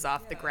 18 inches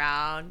off the Yeah.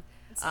 ground.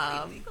 It's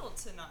not illegal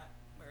to not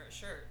wear a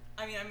shirt.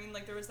 I mean,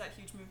 like, there was that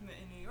huge movement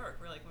in New York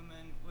where, like,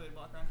 women would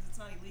walk around because it's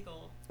not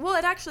illegal. Well,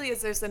 it actually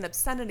is. There's an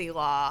obscenity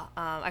law.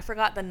 I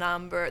forgot the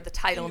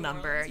title In New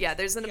number. Orleans? Yeah,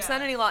 there's an Yeah.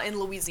 obscenity law in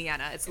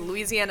Louisiana. It's the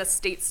Louisiana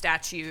state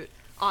statute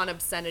on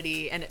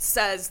obscenity, and it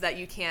says that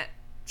you can't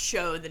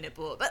show the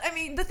nipple. But, I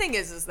mean, the thing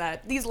is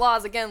that these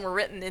laws, again, were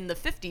written in the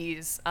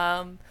 50s,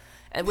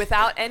 and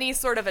without any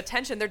sort of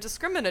attention. They're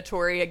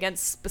discriminatory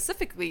against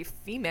specifically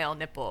female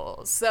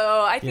nipples.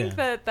 So I think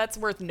Yeah. that's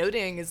worth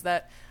noting is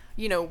that,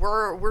 you know,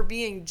 we're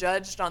being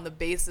judged on the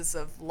basis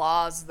of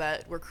laws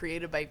that were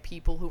created by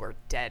people who are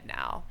dead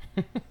now.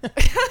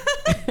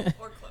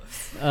 Or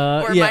close.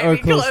 Or yeah, might or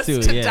be close close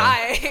to to yeah.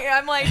 die.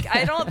 I'm like,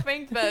 I don't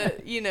think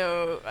that, you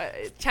know,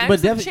 times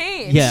But have defi-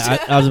 changed.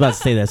 Yeah, I was about to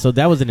say that. So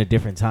that was in a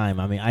different time.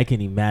 I mean, I can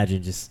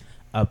imagine just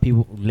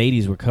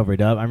ladies were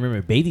covered up. I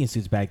remember bathing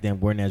suits back then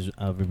weren't as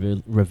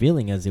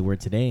revealing as they were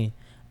today.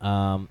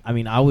 I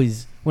mean,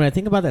 when I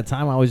think about that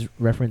time, I always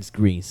reference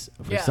Grease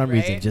for Yeah, some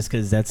reason, right? just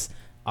because that's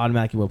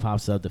automatically what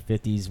pops up, the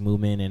 50s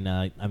movement. And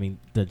I mean,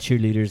 the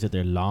cheerleaders with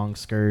their long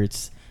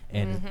skirts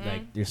and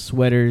like their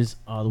sweaters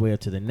all the way up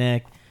to the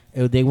neck.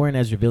 They weren't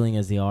as revealing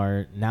as they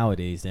are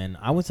nowadays. And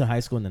I went to high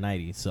school in the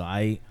 90s, so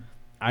I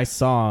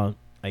saw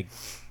like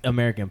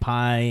American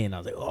Pie, and I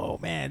was like, oh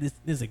man, this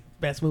is the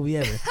best movie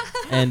ever.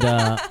 And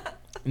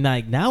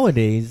like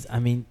nowadays, I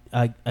mean,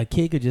 a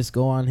kid could just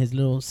go on his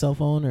little cell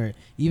phone or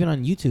even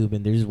on YouTube,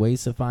 and there's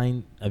ways to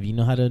find. If you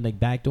know how to like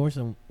backdoor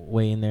some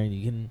way in there,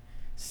 you can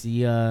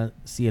see a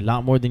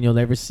lot more than you'll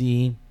ever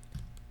see.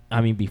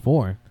 I mean,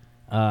 before.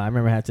 I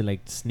remember I had to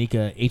like sneak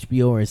a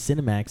HBO or a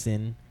Cinemax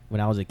in when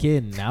I was a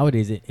kid. And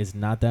nowadays, it's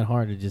not that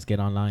hard to just get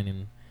online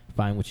and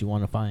find what you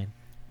want to find.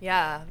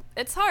 Yeah,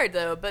 it's hard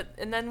though.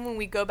 And then when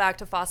we go back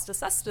to Fosta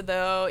Sesta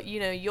though,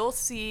 you'll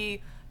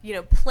see,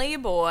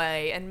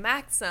 Playboy and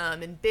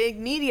Maxim and big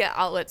media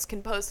outlets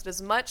can post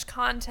as much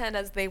content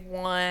as they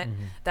want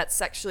that's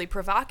sexually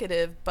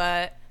provocative,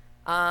 but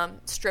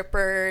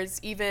strippers,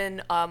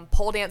 even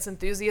pole dance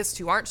enthusiasts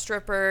who aren't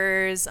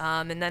strippers,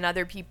 and then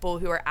other people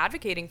who are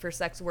advocating for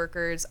sex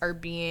workers are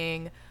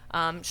being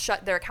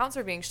their accounts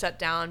are being shut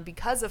down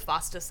because of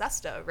Fosta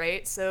Sesta,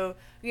 right? So,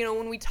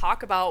 when we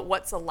talk about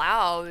what's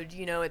allowed,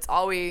 it's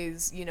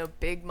always,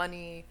 big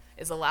money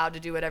is allowed to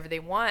do whatever they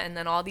want, and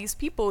then all these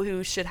people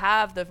who should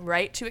have the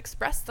right to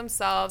express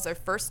themselves, or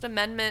First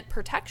Amendment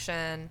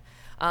protection,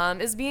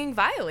 is being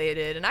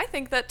violated. And I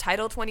think that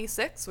Title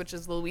 26, which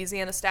is the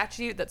Louisiana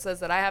statute that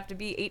says that I have to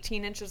be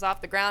 18 inches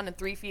off the ground and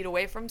 3 feet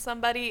away from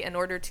somebody in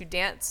order to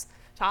dance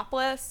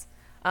topless,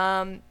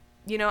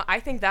 I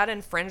think that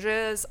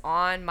infringes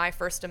on my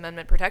First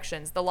Amendment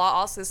protections. The law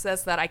also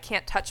says that I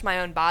can't touch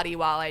my own body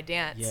while I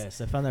dance.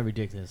 Yes, I found that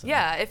ridiculous.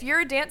 Yeah, if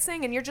you're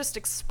dancing and you're just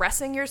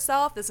expressing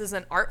yourself, this is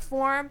an art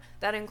form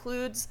that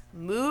includes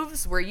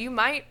moves where you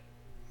might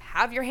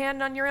have your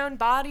hand on your own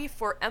body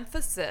for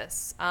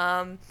emphasis.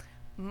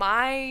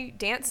 My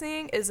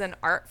dancing is an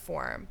art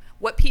form.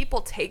 What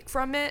people take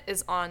from it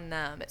is on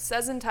them. It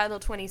says in Title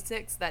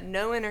 26 that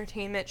no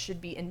entertainment should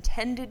be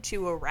intended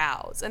to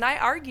arouse. And I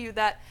argue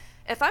that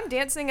if I'm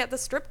dancing at the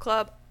strip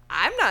club,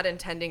 I'm not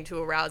intending to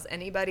arouse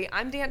anybody.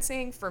 I'm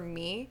dancing for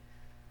me.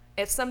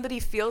 If somebody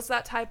feels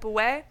that type of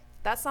way,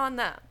 that's on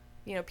them.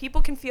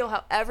 People can feel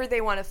however they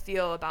want to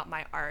feel about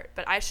my art,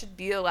 but I should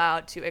be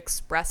allowed to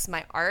express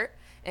my art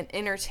and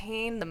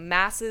entertain the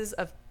masses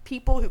of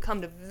people who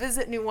come to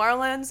visit New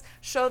Orleans,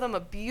 show them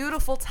a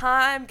beautiful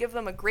time, give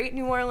them a great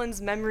New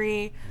Orleans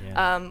memory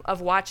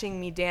of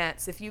watching me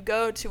dance. If you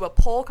go to a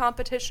pole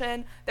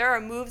competition, there are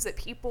moves that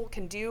people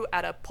can do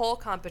at a pole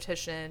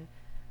competition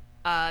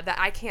that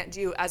I can't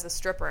do as a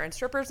stripper. And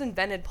strippers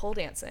invented pole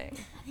dancing.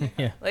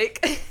 Yeah.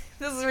 Like,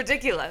 this is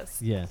ridiculous.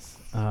 Yes.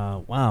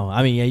 Wow.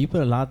 I mean, yeah, you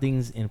put a lot of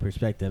things in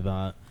perspective.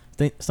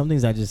 Some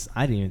things I didn't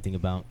even think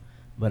about.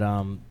 But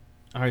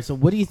all right, so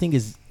what do you think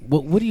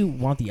what do you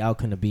want the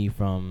outcome to be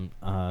from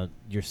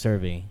your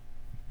survey?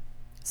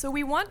 So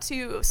we want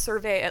to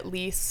survey at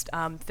least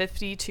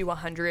 50 to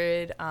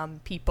 100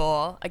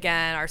 people.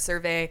 Again, our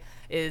survey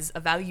is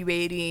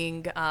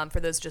evaluating,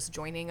 for those just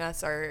joining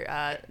us,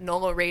 our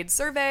NOLA RAID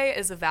survey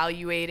is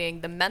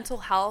evaluating the mental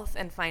health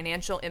and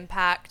financial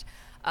impact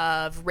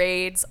of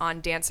raids on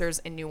dancers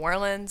in New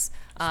Orleans.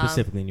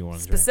 Specifically New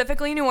Orleans.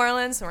 Specifically New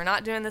Orleans. So we're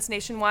not doing this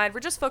nationwide.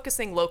 We're just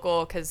focusing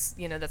local because,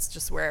 that's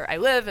just where I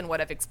live and what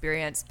I've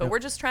experienced. But we're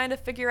just trying to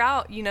figure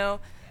out, Yeah,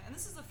 and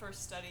this is the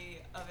first study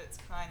of its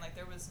kind. Like,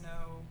 there was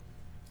no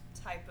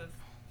type of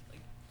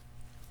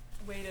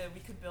way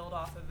we could build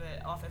off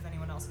of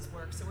anyone else's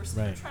work. So we're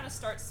trying to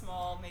start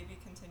small, maybe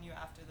continue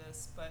after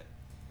this. But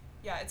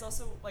yeah, it's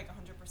also 100%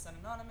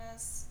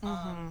 anonymous.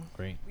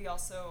 Great. We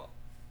also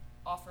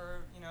offer,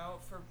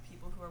 for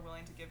people who are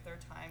willing to give their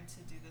time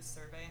to do this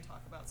survey and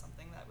talk about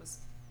something that was,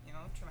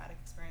 traumatic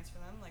experience for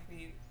them. Like,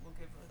 we will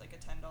give a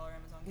 $10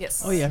 Amazon gift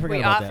Yes. Oh yeah, I forgot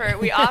about that.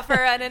 We offer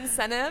an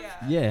incentive.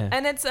 Yeah.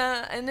 And it's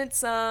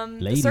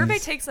the survey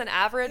takes an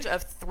average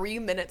of 3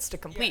 minutes to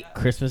complete.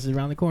 Yeah. Christmas is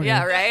around the corner.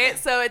 Yeah, right?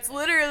 So it's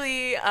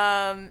literally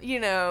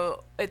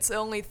it's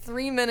only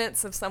 3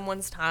 minutes of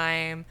someone's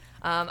time.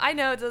 I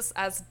know just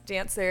as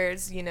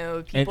dancers,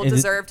 people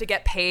deserve to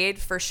get paid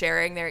for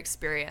sharing their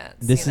experience.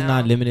 This is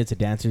not limited to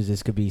dancers.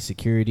 This could be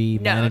security,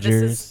 managers.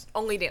 No, this is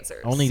only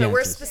dancers.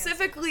 We're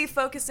specifically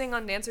focusing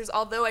on dancers,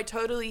 although I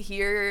totally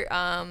hear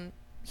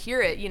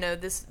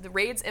it. The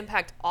raids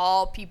impact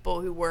all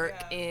people who work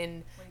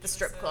in the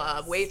strip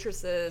club,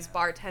 waitresses,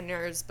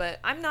 bartenders. But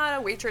I'm not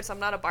a waitress. I'm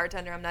not a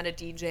bartender. I'm not a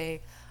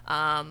DJ.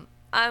 I'm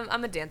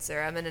a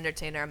dancer. I'm an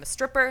entertainer. I'm a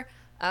stripper.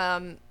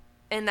 And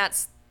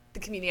that's the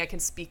community I can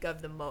speak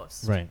of the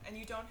most. Right. And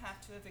you don't have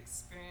to have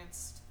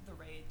experienced the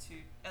raid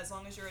as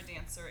long as you're a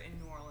dancer in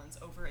New Orleans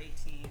over 18,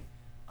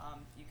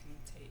 you can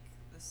take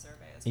this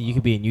survey as well. You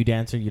could be a new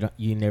dancer.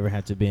 You never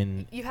had to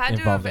been. You had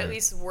to have at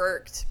least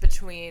worked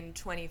between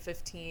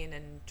 2015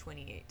 and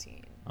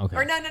 2018. Okay.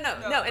 Or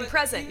no. In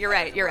present, you're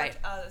right.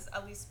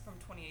 At least from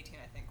 2018,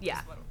 I think.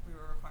 Was what we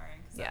were requiring.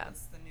 Because that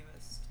was the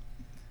newest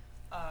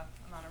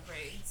amount of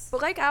raids.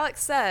 But like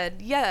Alex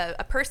said,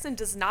 a person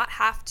does not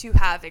have to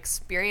have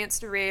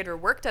experienced a raid or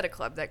worked at a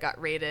club that got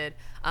raided.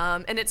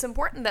 And it's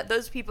important that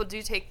those people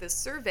do take this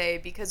survey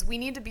because we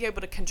need to be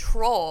able to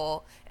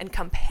control and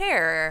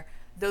compare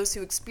those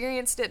who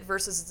experienced it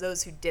versus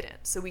those who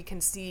didn't. So we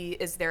can see,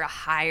 is there a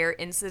higher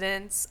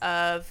incidence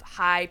of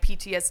high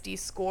PTSD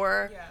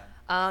score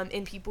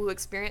in people who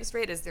experienced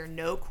raid? Is there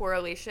no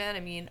correlation? I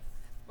mean,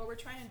 what we're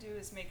trying to do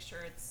is make sure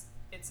it's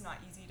it's not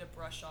easy to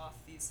brush off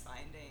these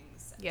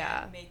findings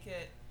Yeah. and make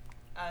it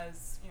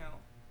as, you know,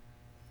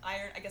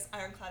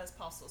 ironclad as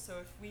possible. So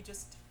if we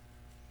just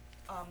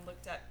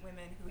looked at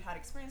women who had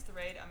experienced the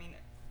raid, I mean,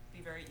 it'd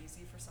be very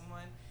easy for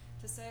someone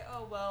to say,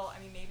 oh, well, I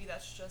mean, maybe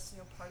that's just, you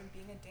know, part of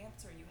being a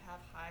dancer. You have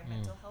high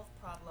mental health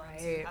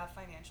problems, you Right. have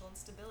financial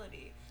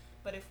instability.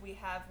 But if we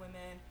have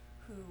women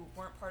who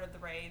weren't part of the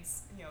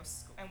raids, you know,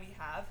 and we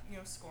have, you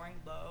know, scoring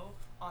low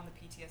on the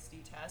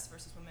PTSD test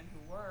versus women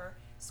who were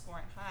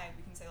scoring high,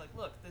 we can say, like,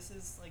 look, this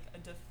is like a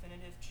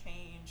definitive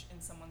change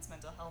in someone's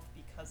mental health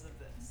because of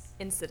this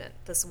incident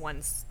this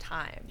one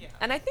time. Yeah.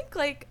 And I think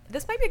like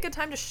this might be a good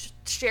time to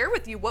share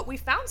with you what we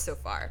found so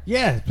far.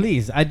 Yeah,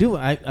 please. I do.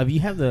 If you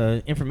have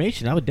the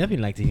information, I would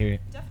definitely like to hear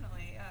it.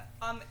 Definitely,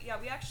 yeah. Yeah,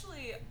 we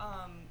actually,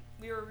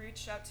 we were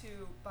reached out to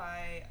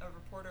by a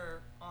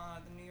reporter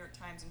on the New York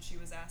Times, and she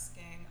was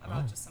asking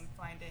about just some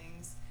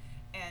findings.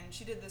 And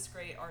she did this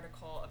great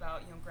article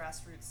about, you know,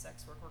 grassroots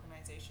sex work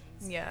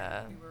organizations.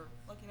 Yeah. We were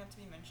lucky enough to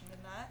be mentioned in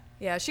that.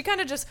 Yeah, she kind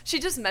of just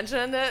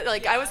mentioned it.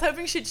 Like, Yeah. I was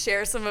hoping she'd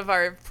share some of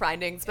our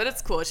findings, but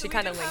it's cool. So She we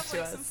kind of do linked have, to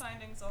like, us. some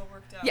findings all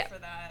worked out Yeah. for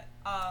that.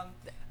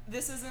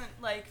 This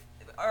isn't, like,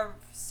 our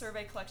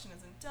survey collection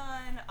isn't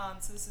done,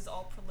 so this is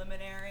all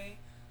preliminary.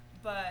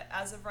 But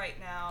as of right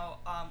now,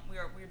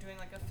 we're doing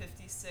like a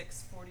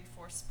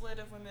 56-44 split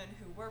of women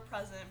who were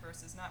present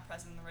versus not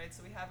present in the raid.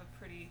 So we have a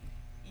pretty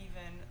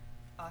even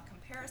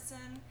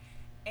comparison.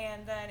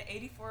 And then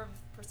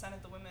 84%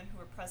 of the women who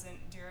were present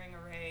during a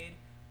raid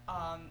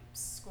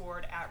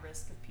scored at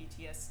risk of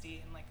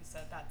PTSD. And like you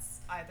said, that's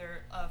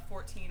either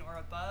 14 or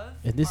above.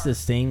 And this is the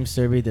same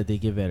survey that they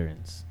give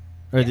veterans?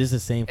 Or Yeah. this is the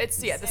same? It's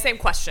the same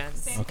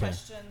questions. Same Okay.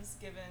 questions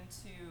given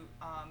to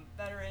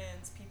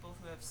veterans, people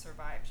who have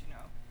survived, you know,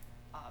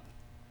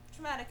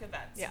 traumatic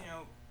events. Yeah. You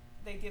know,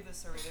 they give the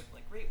survey to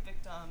like rape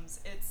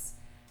victims.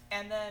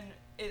 And then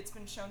it's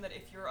been shown that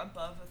if you're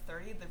above a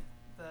 30,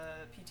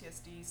 the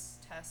PTSD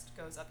test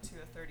goes up to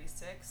a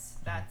 36.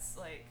 That's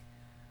like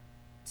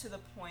to the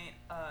point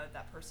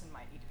that person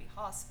might need to be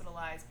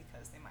hospitalized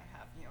because they might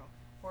have, you know,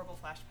 horrible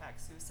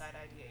flashbacks, suicide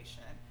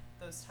ideation,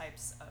 those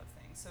types of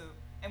things. So,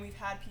 and we've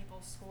had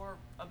people score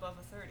above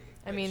a 30.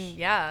 I mean, which-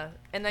 yeah.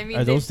 And I mean,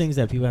 Are those things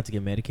that people have to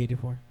get medicated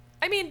for?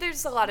 I mean,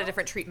 there's a lot of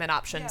different treatment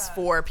options Yeah.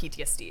 for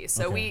PTSD.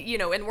 So Okay. we, you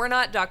know, and we're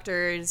not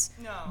doctors,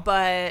 No.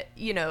 but,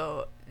 you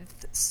know,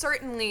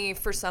 certainly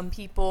for some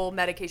people,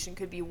 medication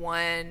could be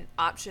one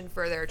option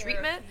for their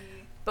treatment.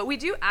 Therapy. But we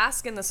do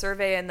ask in the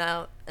survey in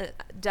the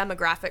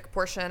demographic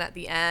portion at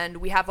the end,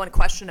 we have one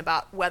question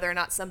about whether or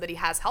not somebody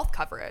has health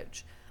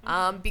coverage.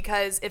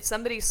 Because if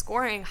somebody's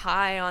scoring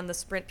high on the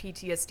Sprint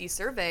PTSD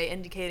survey,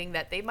 indicating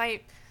that they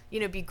might, you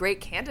know, be great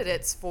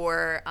candidates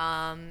for,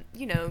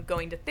 you know,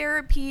 going to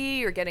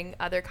therapy or getting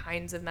other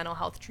kinds of mental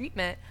health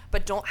treatment,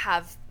 but don't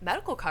have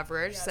medical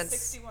coverage, Yeah, since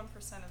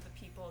 61% of the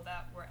people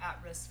that were at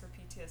risk for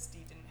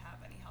PTSD didn't have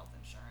any health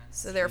insurance.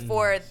 so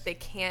therefore Jeez. they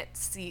can't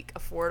seek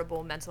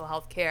affordable mental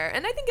health care.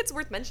 And I think it's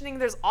worth mentioning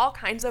there's all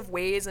kinds of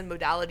ways and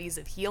modalities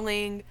of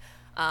healing.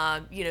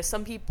 You know,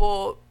 some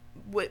people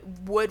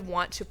would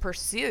want to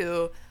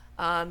pursue,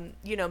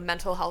 you know,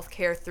 mental health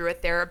care through a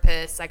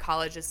therapist,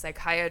 psychologist,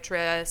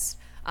 psychiatrist.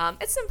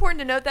 It's important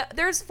to note that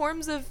there's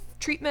forms of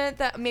treatment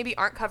that maybe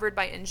aren't covered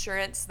by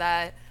insurance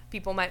that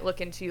people might look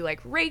into,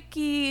 like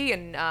Reiki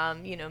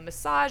and, you know,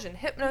 massage and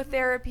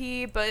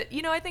hypnotherapy. But,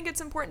 you know, I think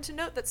it's important to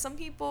note that some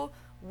people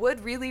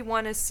would really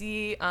want to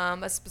see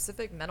a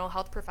specific mental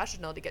health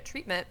professional to get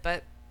treatment.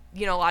 But,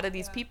 you know, a lot of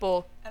these Yeah.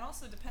 people And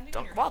also, depending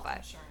don't on your qualify.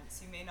 health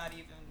insurance, you may not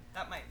even,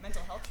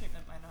 mental health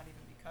treatment might not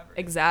even be covered.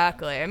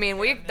 Exactly. I mean,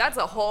 Yeah, that's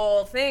a no.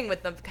 whole thing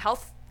with the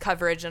health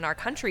coverage in our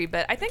country,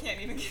 but I We think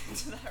can't even get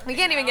into that we right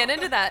can't even now. get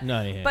into that.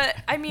 No, yeah. But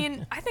I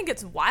mean, I think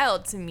it's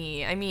wild to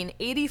me. I mean,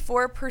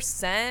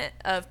 84%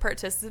 of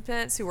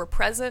participants who were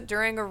present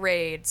during a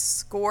raid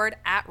scored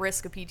at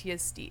risk of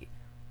PTSD.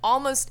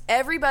 Almost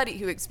everybody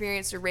who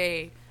experienced a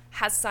raid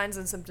has signs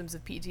and symptoms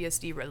of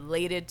PTSD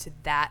related to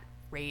that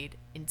raid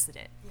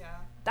incident. Yeah.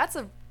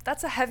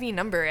 That's a heavy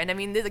number. And I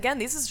mean, again,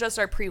 this is just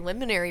our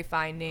preliminary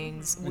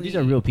findings. Well, these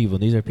are real people.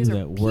 These are people are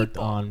that worked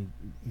people.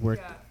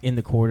 Yeah. in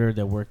the quarter,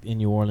 that worked in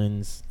New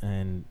Orleans,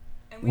 and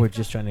And we're we've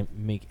just got- trying to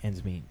make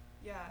ends meet.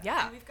 Yeah.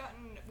 Yeah.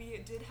 And we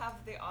did have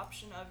the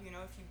option of, you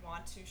know, if you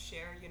want to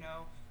share, you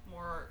know,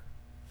 more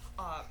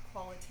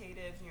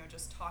qualitative, you know,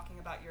 just talking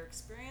about your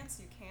experience,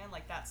 you can.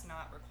 Like, that's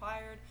not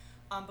required.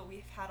 But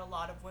we've had a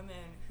lot of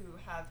women who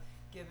have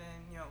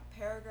given, you know,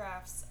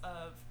 paragraphs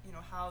of, you know,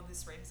 how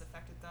this raid has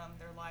affected them,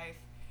 their life.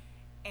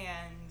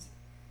 And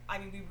I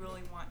mean, we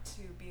really want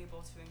to be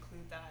able to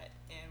include that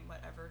in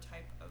whatever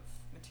type of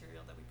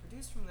material that we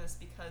produce from this,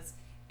 because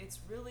it's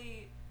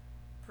really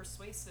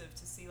persuasive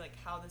to see like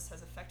how this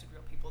has affected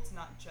real people. It's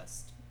not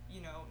just,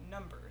 you know,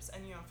 numbers.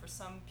 And, you know, for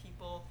some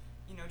people,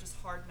 you know, just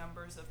hard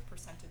numbers of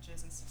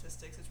percentages and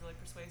statistics is really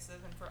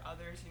persuasive. And for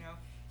others, you know,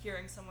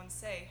 hearing someone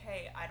say,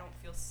 hey, I don't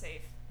feel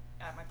safe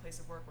at my place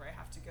of work where I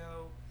have to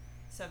go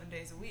 7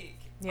 days a week,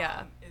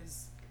 Yeah.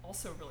 is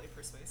also really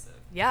persuasive.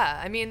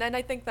 Yeah, I mean, and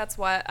I think that's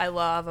what I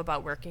love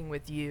about working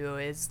with you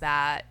is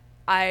that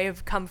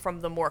I've come from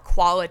the more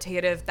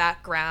qualitative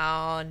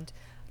background,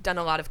 done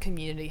a lot of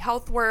community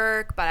health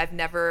work, but I've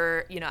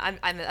never, I'm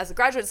as a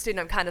graduate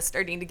student, I'm kind of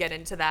starting to get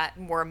into that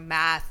more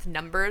math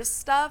numbers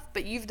stuff,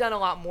 but you've done a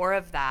lot more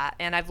of that.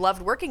 And I've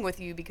loved working with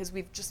you because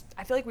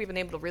I feel like we've been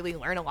able to really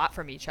learn a lot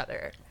from each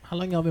other. How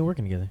long y'all been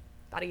working together?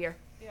 About a year.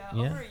 Yeah,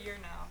 over a year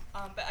now.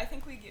 But I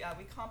think we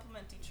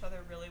complement each other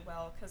really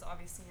well because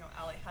obviously,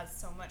 Allie has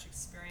so much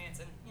experience.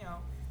 And,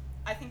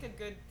 I think a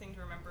good thing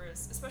to remember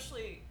is,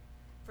 especially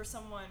for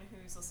someone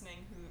who's listening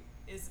who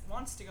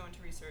wants to go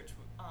into research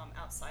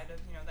outside of,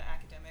 the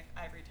academic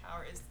ivory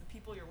tower, is the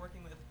people you're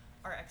working with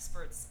are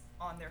experts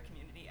on their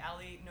community.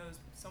 Allie knows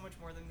so much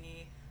more than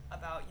me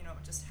about,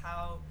 just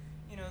how,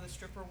 the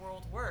stripper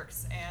world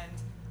works and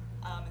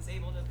is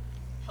able to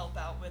help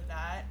out with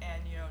that.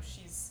 And,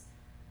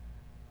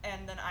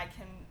 and then I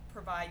can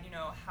provide,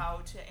 how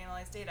to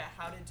analyze data,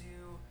 how to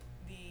do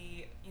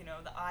the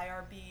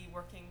IRB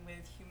working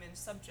with human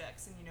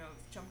subjects and,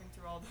 jumping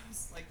through all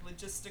those like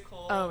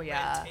logistical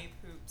red tape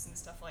hoops and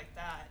stuff like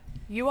that.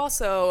 You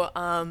also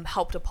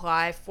helped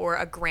apply for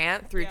a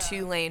grant through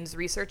Tulane's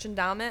research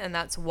endowment, and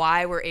that's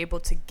why we're able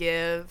to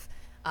give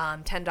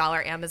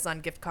 $10 Amazon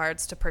gift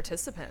cards to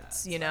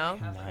participants,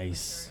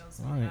 Nice.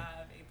 All right.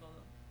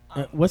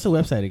 What's the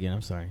website again?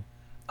 I'm sorry.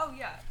 Oh,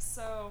 yeah.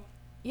 So...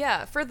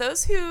 Yeah, for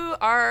those who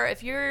are,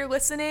 if you're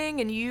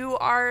listening and you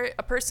are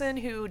a person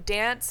who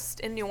danced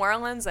in New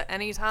Orleans at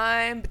any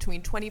time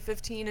between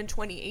 2015 and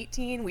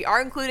 2018, we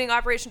are including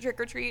Operation Trick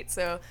or Treat,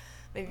 so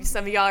maybe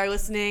some of y'all are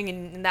listening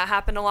and that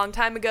happened a long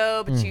time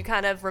ago, but you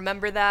kind of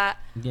remember that.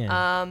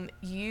 Yeah.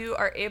 You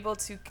are able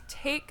to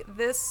take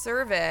this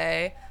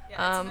survey.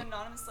 Yeah, it's an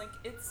anonymous link.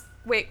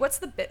 Wait, what's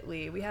the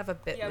bit.ly? We have a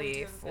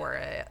bit.ly for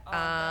it.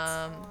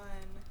 That's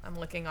I'm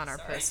looking on our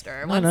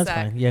poster. No, One that's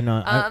sec. fine. Yeah,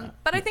 no.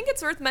 But I think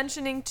it's worth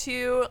mentioning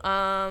too.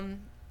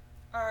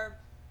 Our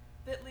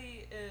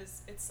bit.ly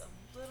it's a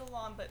little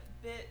long, but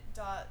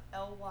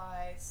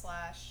bit.ly/2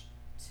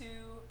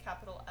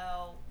 capital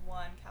L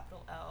 1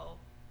 capital L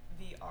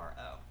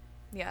VRO.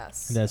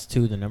 Yes. That's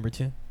 2, the number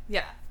 2?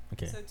 Yeah.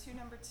 Okay. So 2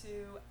 number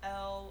 2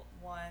 L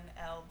 1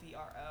 L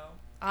VRO.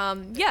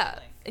 Yeah,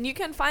 and you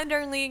can find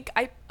our link.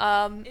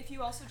 If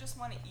you also just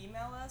want to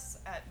email us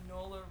at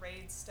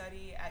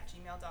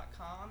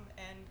NOLA@gmail.com,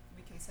 and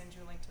we can send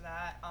you a link to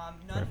that.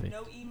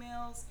 No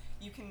emails.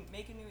 You can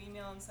make a new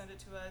email and send it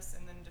to us,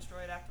 and then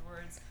destroy it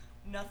afterwards.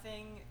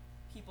 Nothing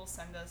people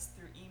send us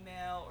through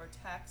email or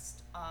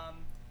text,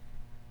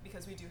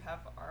 because we do have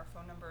our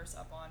phone numbers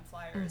up on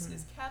flyers,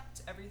 is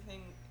kept.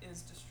 Everything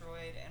is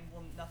destroyed, and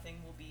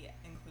nothing will be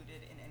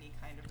included in any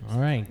kind of destroyed. All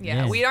right.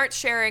 Yeah, we aren't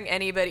sharing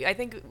anybody. I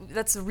think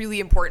that's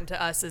really important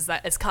to us, is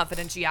that it's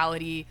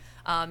confidentiality.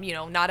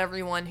 Not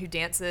everyone who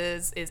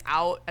dances is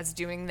out as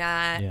doing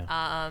that.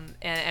 Yeah.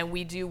 And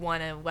we do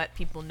want to let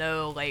people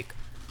know, like,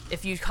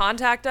 if you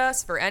contact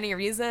us for any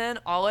reason,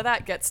 all of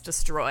that gets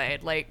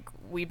destroyed. Like,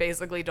 we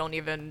basically don't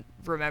even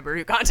remember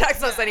who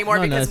contacts us anymore,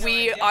 because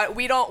we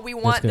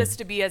want this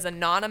to be as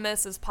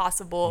anonymous as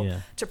possible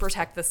to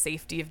protect the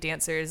safety of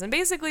dancers. And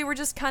basically, we're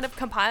just kind of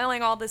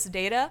compiling all this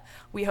data.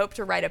 We hope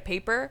to write a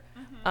paper.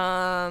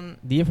 The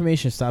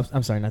information stops.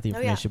 I'm sorry, not the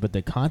information, but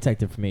the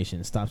contact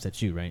information stops at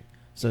you, right?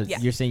 So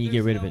you're saying you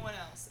get rid of it. No one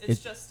else.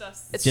 It's just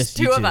us. It's just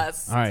two of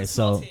us. All right,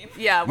 so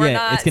we're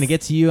not. It's gonna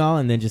get to you all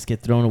and then just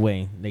get thrown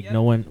away. Like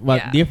no one.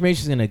 Well, the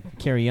information is gonna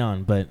carry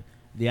on, but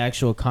the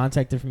actual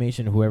contact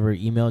information, whoever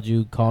emailed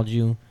you, called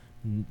you,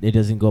 it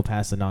doesn't go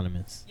past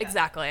anonymous.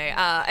 Exactly.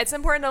 It's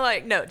important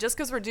to note, just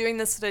because we're doing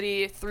this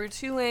study through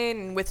Tulane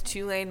and with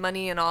Tulane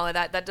money and all of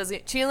that,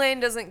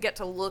 Tulane doesn't get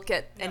to look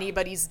at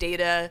anybody's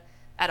data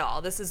at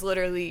all. This is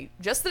literally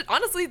just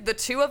honestly the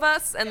two of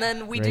us, and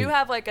then we do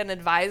have like an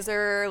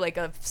advisor, like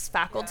a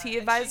faculty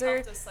advisor.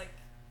 She helped us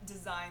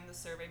design the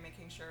survey,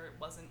 making sure it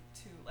wasn't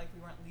too we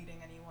weren't leading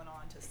anyone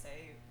on to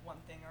say one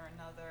thing or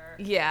another.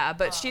 Yeah,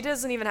 but she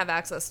doesn't even have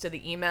access to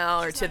the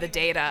email or to the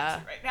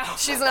data. Right now.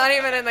 She's not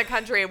even in the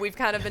country. We've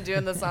kind of been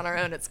doing this on our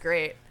own. It's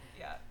great.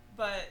 Yeah,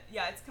 but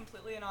it's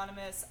completely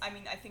anonymous. I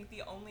mean, I think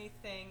the only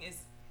thing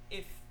is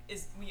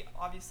we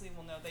obviously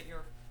will know that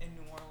you're in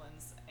New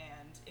Orleans,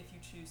 and if you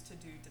choose to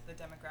do the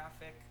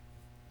demographic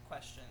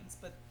questions,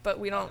 but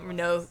we don't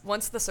know.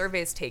 Once the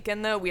survey is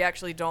taken, though, we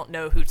actually don't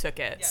know who took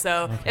it.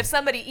 So if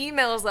somebody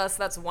emails us,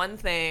 that's one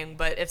thing,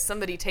 but if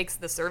somebody takes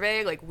the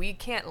survey, we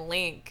can't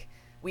link.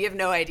 We have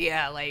no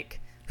idea, who and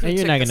took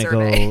you're not the gonna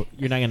survey.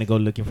 you're not gonna go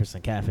looking for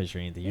some catfish or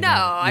anything.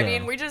 I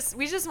mean, we just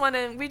are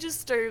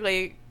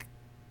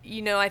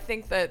I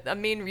think that a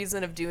main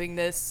reason of doing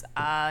this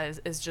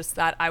is just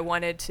that I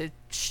wanted to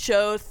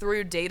show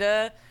through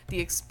data the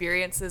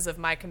experiences of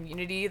my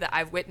community that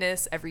I've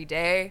witnessed every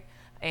day.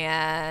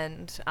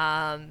 And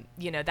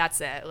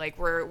that's it. We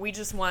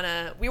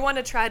want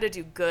to try to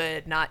do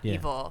good, not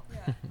evil.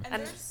 Yeah.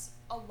 And there's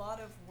a lot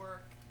of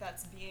work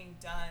that's being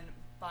done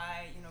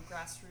by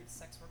grassroots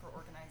sex worker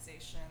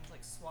organizations.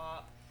 Like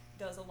SWAP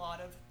does a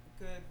lot of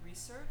good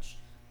research,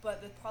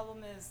 but the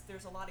problem is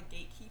there's a lot of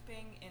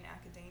gatekeeping in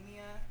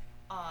academia,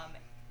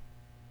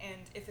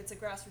 And if it's a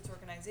grassroots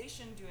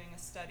organization doing a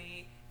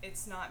study,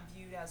 it's not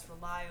viewed as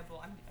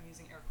reliable. I'm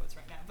using air quotes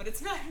right now, but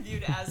it's not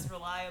viewed as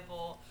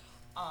reliable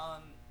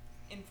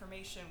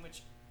information,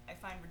 which I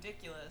find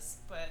ridiculous.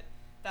 But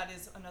that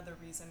is another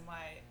reason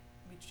why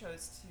we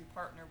chose to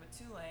partner with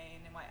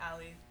Tulane, and why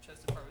Allie chose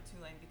to partner with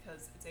Tulane,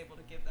 because it's able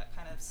to give that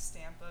kind of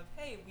stamp of,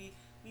 hey,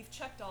 we've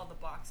checked all the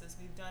boxes,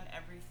 we've done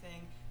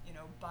everything,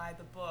 by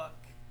the book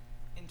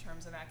in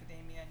terms of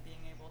academia, and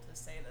being able to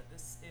say that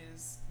this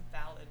is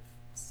valid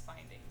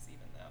findings,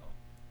 even though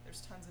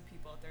there's tons of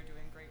people out there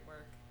doing great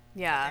work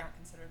that aren't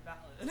considered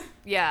valid.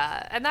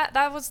 Yeah, and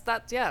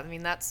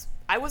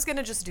I was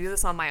gonna just do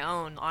this on my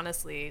own,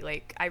 honestly.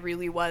 Like, I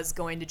really was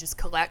going to just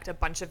collect a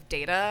bunch of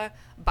data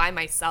by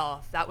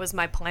myself. That was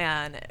my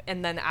plan.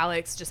 And then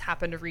Alex just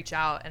happened to reach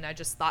out, and I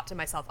just thought to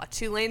myself, a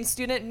Tulane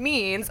student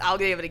means I'll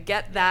be able to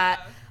get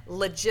that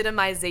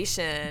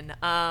legitimization.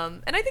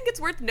 And I think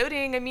it's worth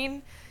noting, I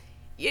mean,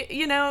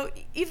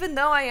 even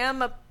though I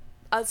am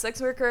a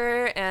sex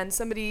worker and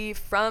somebody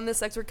from the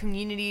sex work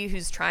community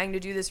who's trying to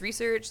do this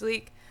research,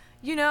 like,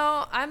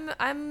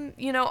 I'm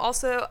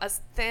also a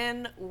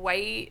thin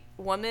white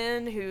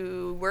woman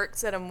who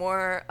works at a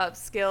more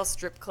upscale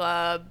strip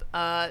club,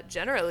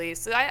 generally.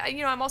 So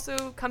I'm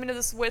also coming to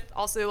this with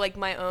also like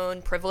my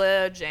own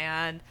privilege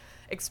and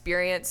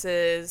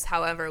experiences,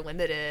 however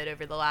limited,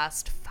 over the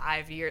last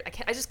 5 years.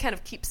 I just kind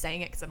of keep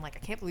saying it because I'm like, I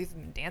can't believe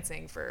I've been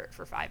dancing for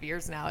 5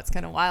 years now. It's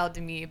kind of wild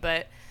to me,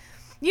 but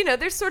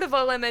there's sort of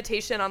a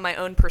limitation on my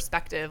own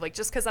perspective. Like,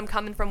 just because I'm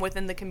coming from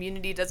within the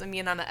community doesn't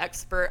mean I'm an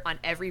expert on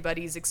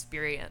everybody's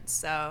experience.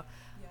 So,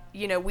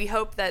 we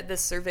hope that this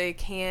survey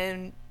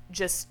can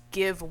just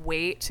give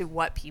weight to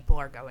what people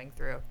are going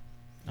through.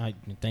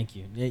 Thank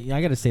you. Yeah,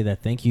 I got to say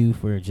that. Thank you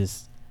for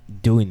just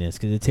doing this,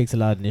 because it takes a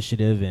lot of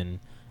initiative and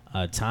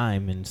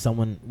time, and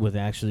someone with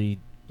actually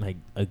like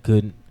a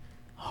good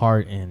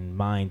heart and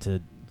mind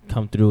to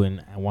come through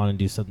and want to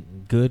do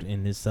something good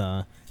in this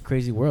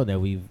crazy world that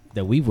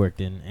we've worked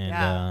in.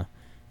 And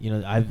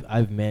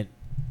I've met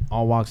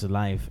all walks of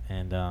life,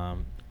 and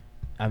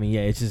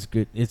it's just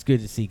good. It's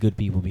good to see good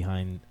people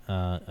behind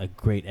a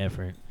great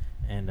effort.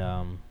 And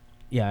I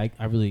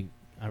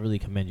really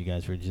commend you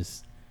guys for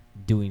just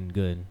doing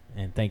good.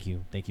 And thank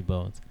you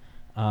both.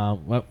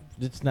 Well,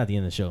 it's not the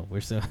end of the show.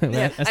 We're still.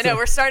 I know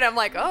we're starting. I'm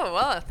like, oh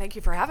well, thank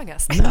you for having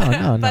us.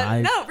 No,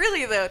 no,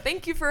 really though,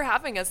 thank you for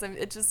having us. And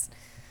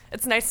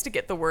it's nice to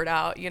get the word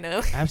out,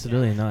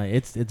 Absolutely. No,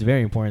 it's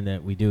very important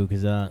that we do,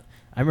 because I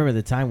remember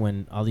the time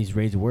when all these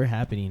raids were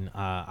happening.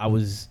 I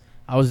was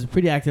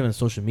pretty active on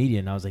social media,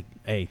 and I was like,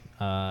 hey,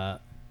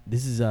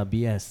 this is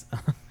BS.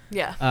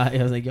 Yeah.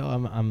 I was like, yo,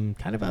 I'm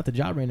kind of out the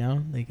job right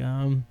now. Like,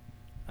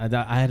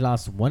 I had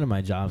lost one of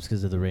my jobs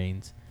because of the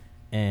raids,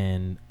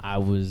 and I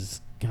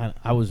was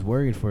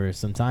worried for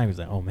some time. It was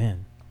like, oh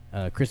man,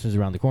 Christmas is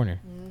around the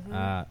corner.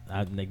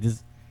 Mm-hmm.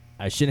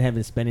 I shouldn't have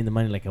been spending the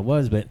money like I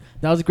was, but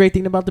that was a great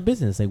thing about the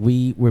business. Like,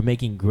 we were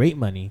making great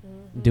money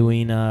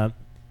doing,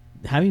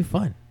 having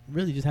fun,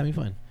 really just having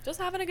fun. Just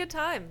having a good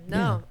time.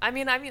 No,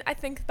 yeah. I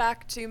think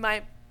back to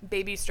my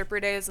baby stripper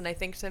days, and I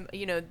think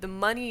the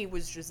money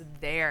was just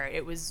there.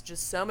 It was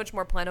just so much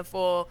more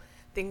plentiful.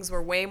 Things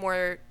were way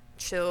more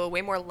chill,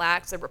 way more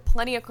lax. There were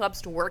plenty of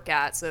clubs to work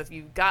at. So if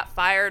you got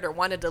fired or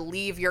wanted to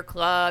leave your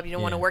club, you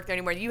don't want to work there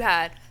anymore, you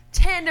had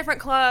 10 different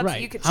clubs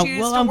you could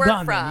choose to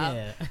work from.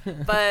 Yeah.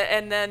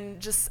 And then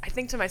just, I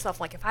think to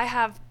myself, like, if I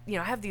have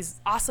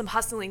these awesome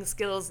hustling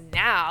skills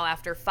now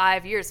after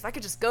 5 years, if I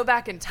could just go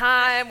back in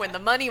time when the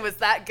money was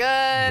that good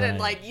and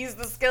like use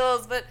the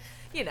skills, but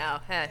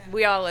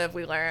we all live,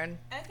 we learn.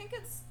 And I think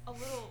it's a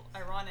little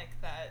ironic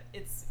that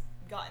it's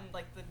gotten,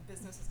 like, the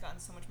business has gotten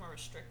so much more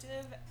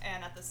restrictive,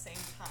 and at the same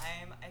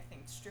time, I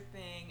think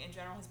stripping in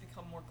general has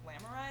become more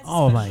glamorized.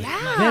 Oh my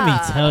God. Let me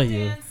tell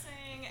you.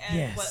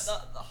 And what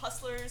the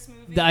Hustlers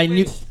movie.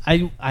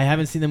 I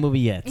haven't seen the movie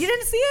yet. You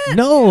didn't see it?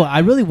 No, I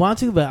really want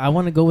to, but I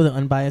want to go with an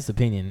unbiased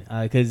opinion,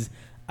 because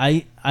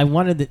I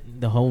wanted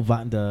the whole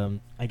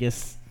I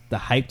guess the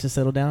hype to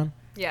settle down.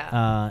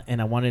 Yeah.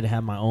 And I wanted to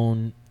have my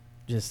own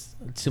just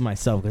to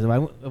myself, because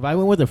if I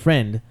went with a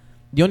friend,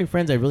 the only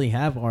friends I really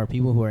have are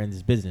people who are in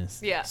this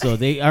business. Yeah. So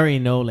they already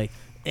know, like,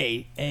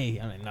 hey,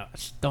 I'm like, no,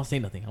 don't say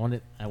nothing. I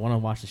want to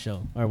watch the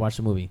show or watch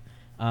the movie.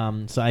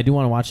 So I do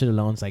want to watch it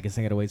alone, so I guess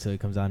I gotta wait till it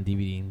comes out on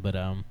DVD. But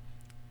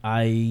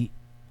I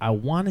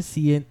want to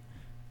see it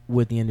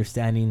with the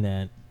understanding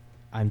that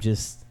I'm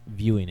just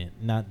viewing it,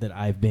 not that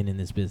I've been in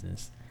this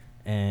business.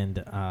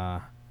 And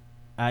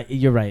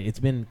you're right, it's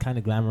been kind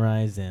of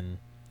glamorized, and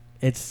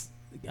it's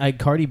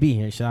Cardi B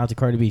here. Shout out to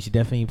Cardi B. She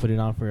definitely put it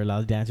on for a lot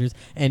of dancers.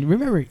 And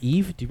remember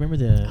Eve? Do you remember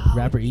the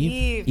rapper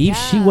Eve? Eve, yeah.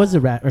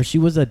 She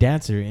was a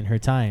dancer in her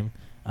time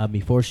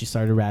before she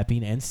started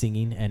rapping and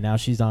singing, and now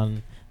she's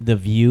on The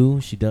View.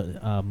 She does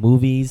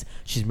movies.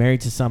 She's married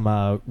to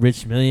some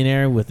rich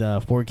millionaire with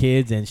 4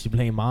 kids, and she's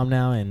playing mom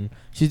now, and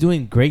she's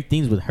doing great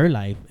things with her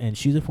life. And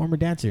she's a former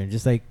dancer, and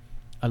just like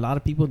a lot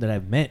of people that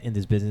I've met in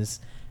this business,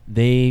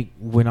 they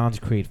went on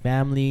to create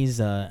families,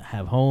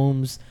 have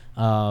homes,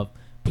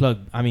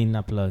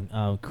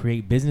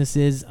 create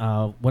businesses.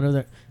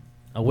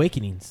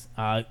 Awakenings.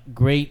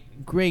 Great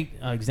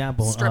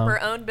example.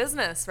 Stripper-owned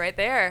business right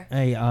there.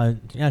 Hey,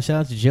 yeah,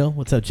 shout out to Jill.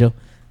 What's up, Jill?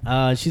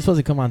 She's supposed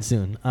to come on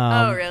soon.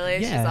 Oh,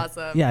 really? Yeah, She's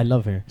awesome. Yeah, I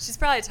love her. She's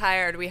probably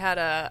tired. We had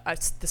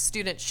the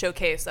student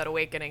showcase at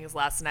Awakenings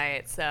last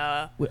night,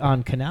 so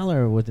On Canal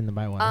or within the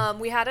Bywater?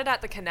 we had it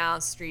at the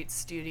Canal Street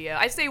studio.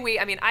 I say we.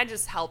 I mean, I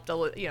just helped.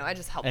 I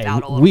just helped Hey,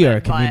 out a little we bit. are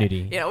a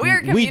community. But, we're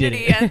a We did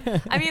community. it.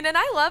 And, I mean, and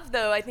I love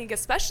though. I think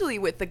especially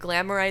with the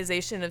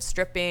glamorization of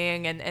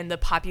stripping and the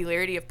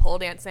popularity of pole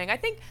dancing. I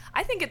think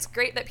it's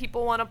great that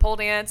people want to pole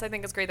dance. I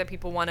think it's great that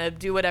people want to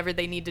do whatever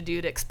they need to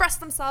do to express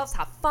themselves,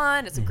 have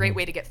fun. It's a great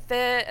way to get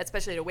fit,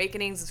 especially at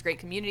Awakenings. It's a great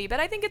community.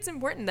 But I think it's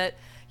important that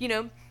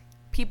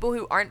people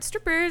who aren't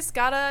strippers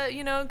gotta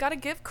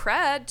give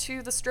cred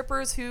to the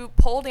strippers who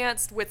pole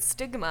danced with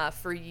stigma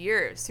for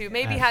years, who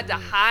maybe had to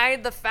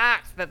hide the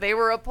fact that they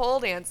were a pole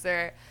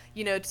dancer.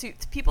 To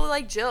people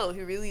like Jill,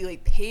 who really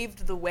like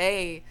paved the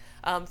way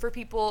for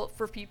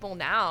people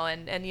now.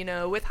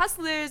 And with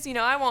Hustlers,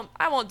 I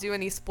won't do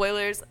any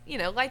spoilers.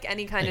 Like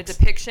any kind of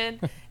depiction,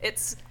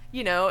 it's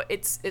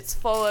it's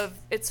full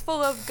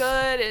of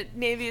good. It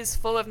maybe is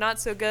full of not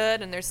so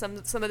good, and there's some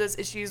of those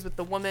issues with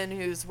the woman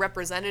who's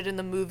represented in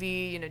the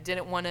movie.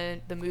 Didn't want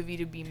the movie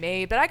to be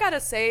made. But I gotta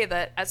say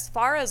that as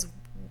far as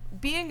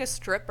being a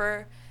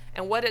stripper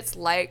and what it's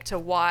like to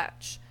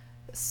watch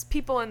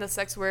people in the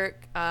sex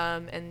work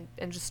and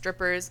just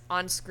strippers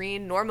on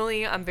screen,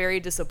 normally I'm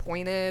very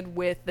disappointed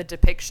with the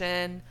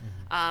depiction.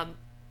 I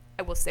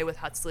will say with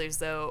Hustlers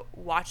though,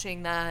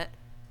 watching that,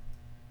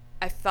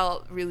 I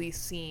felt really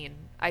seen.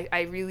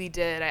 I really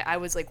did. I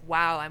was like,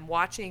 wow, I'm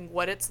watching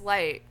what it's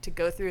like to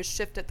go through a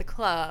shift at the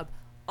club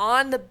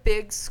on the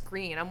big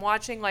screen. I'm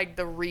watching like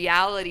the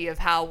reality of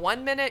how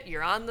 1 minute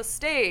you're on the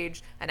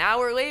stage, an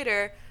hour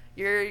later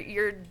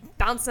you're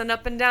bouncing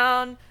up and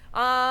down,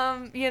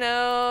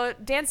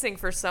 dancing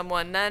for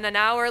someone. Then an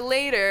hour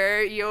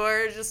later,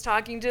 you're just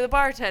talking to the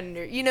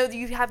bartender.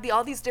 You have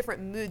all these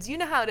different moods. You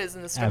know how it is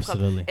in the strip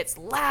club. It's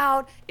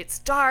loud, it's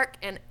dark,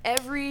 and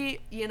every,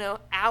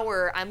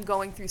 hour I'm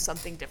going through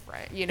something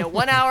different.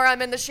 1 hour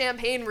I'm in the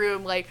champagne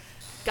room, like,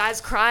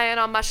 guys crying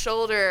on my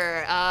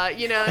shoulder,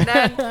 and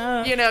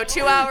then,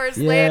 2 hours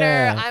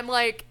later, I'm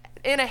like,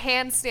 in a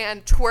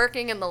handstand,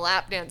 twerking in the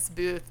lap dance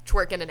booth,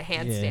 twerking in a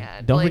handstand.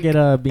 Yeah. Don't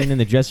forget being in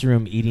the dressing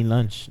room, eating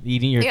lunch,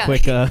 eating your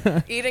quick...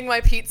 eating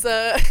my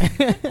pizza,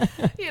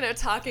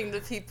 talking to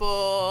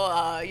people,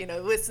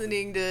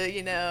 listening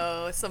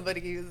to,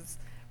 somebody who's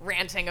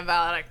ranting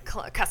about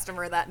a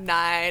customer that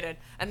night,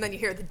 and then you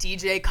hear the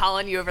DJ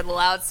calling you over the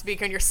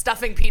loudspeaker, and you're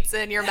stuffing pizza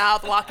in your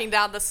mouth, walking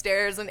down the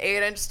stairs in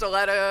 8-inch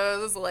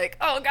stilettos, like,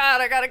 oh God,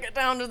 I gotta get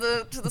down to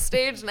the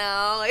stage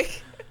now,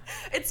 like...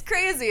 It's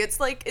crazy.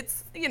 It's like,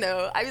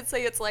 I would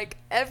say it's like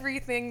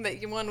everything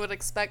that one would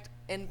expect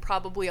and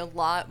probably a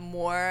lot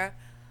more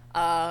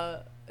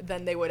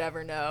than they would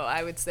ever know.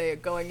 I would say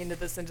going into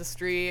this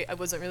industry, I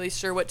wasn't really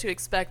sure what to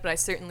expect, but I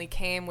certainly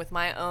came with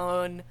my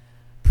own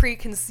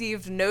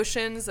preconceived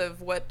notions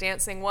of what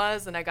dancing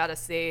was, and I gotta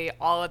say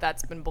all of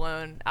that's been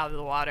blown out of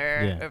the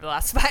water over the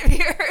last 5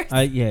 years.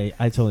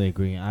 I totally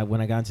agree. When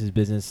I got into this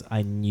business,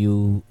 I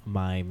knew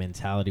my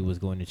mentality was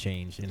going to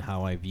change in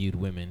how I viewed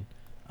women.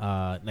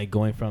 Like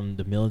going from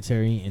the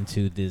military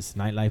into this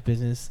nightlife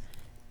business,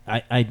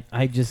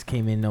 I just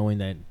came in knowing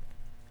that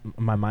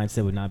my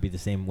mindset would not be the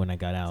same when I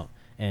got out.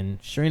 And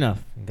sure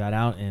enough, got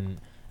out, and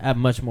I have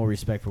much more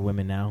respect for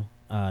women now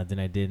than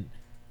I did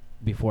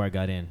before I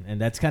got in.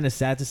 And that's kind of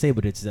sad to say,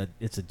 but it's a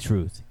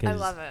truth. I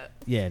love it.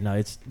 Yeah, no,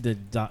 it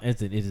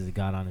is a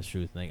God honest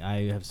truth. Like,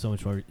 I have so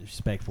much more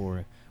respect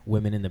for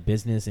women in the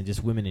business and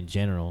just women in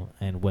general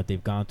and what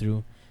they've gone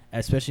through,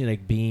 especially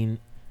like being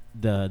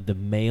the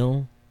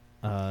male.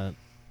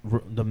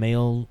 The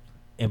male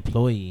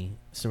employee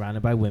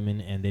surrounded by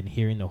women, and then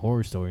hearing the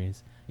horror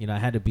stories. I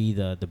had to be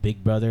the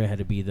big brother. I had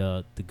to be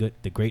the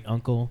great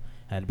uncle.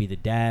 I had to be the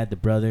dad, the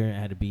brother. I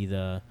had to be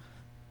the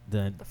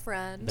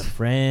friend. The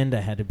friend.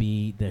 I had to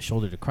be the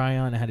shoulder to cry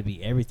on. I had to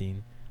be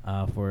everything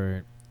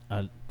for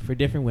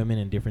different women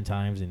in different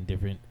times and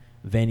different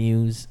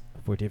venues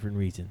for different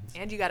reasons.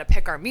 And you got to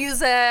pick our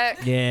music.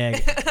 Yeah,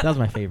 that was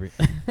my favorite.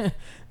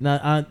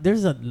 Now,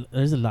 there's a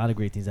lot of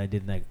great things I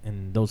did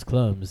in those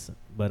clubs,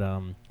 but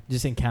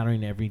just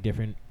encountering every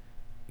different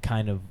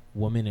kind of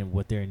woman and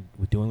what they're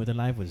doing with their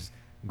life was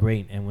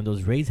great. And when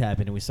those raids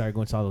happened, and we started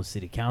going to all those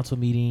city council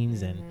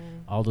meetings and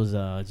all those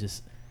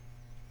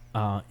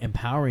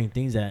empowering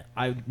things that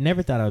I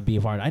never thought I would be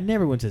a part of. I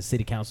never went to a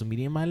city council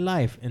meeting in my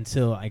life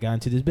until I got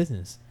into this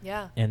business.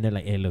 Yeah. And they're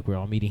like, hey, look, we're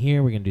all meeting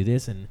here. We're gonna do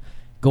this. And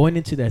going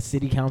into that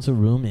city council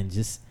room and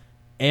just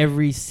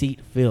every seat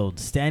filled,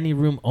 standing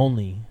room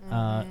only.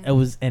 It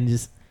was, and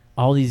just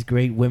all these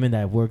great women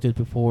that I've worked with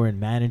before, and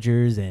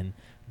managers and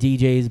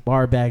DJs,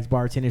 bar backs,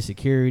 bartenders,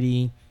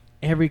 security,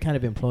 every kind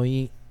of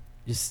employee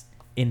just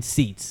in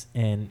seats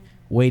and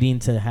waiting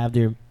to have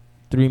their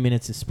 3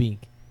 minutes to speak.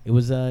 It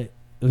was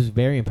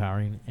very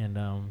empowering, and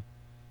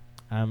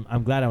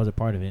I'm glad I was a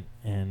part of it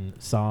and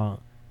saw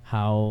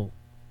how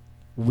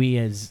we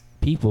as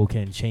people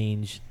can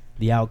change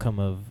the outcome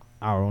of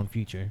our own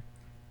future.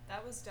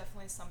 that was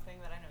definitely something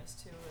that I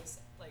noticed too. Was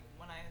like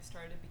when I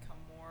started to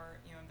become more,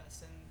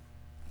 invested in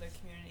the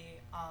community,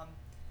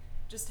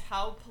 just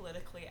how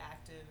politically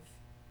active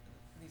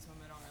these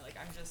women are. Like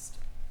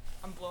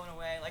I'm blown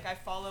away. Like I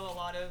follow a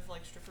lot of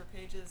like stripper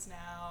pages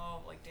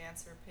now, like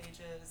dancer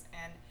pages,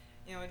 and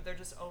they're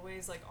just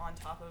always like on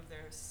top of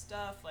their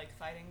stuff, like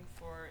fighting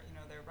for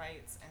their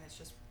rights, and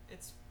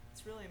it's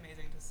really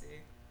amazing to see.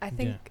 I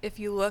think if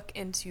you look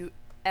into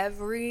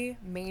every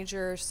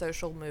major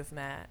social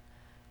movement,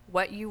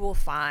 what you will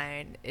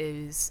find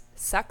is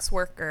sex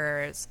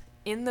workers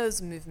in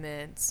those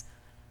movements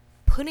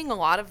putting a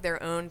lot of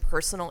their own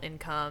personal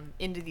income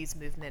into these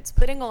movements,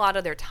 putting a lot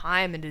of their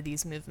time into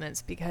these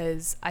movements,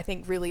 because I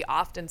think really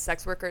often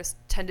sex workers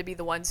tend to be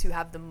the ones who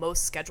have the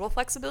most schedule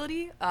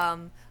flexibility. A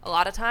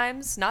lot of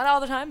times, not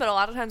all the time, but a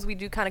lot of times we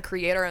do kind of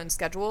create our own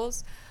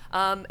schedules.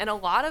 And a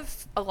lot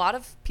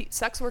of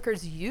sex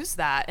workers use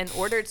that in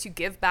order to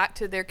give back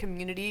to their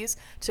communities,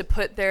 to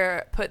put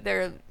their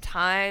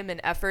time and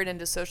effort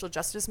into social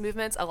justice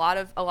movements. A lot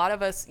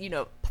of us,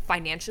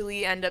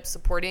 financially end up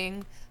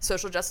supporting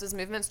social justice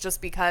movements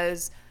just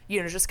because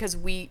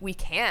we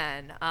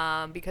can,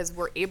 because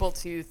we're able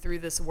to through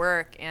this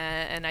work.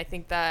 And I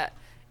think that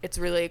it's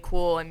really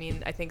cool. I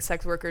mean, I think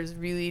sex workers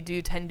really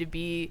do tend to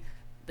be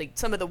like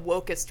some of the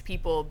wokest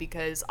people,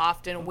 because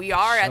often we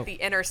are at the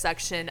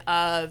intersection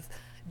of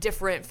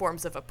different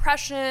forms of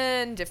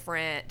oppression,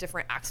 different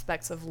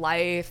aspects of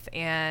life.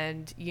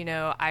 And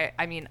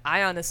I mean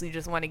I honestly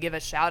just want to give a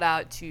shout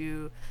out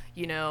to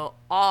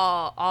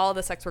all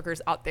the sex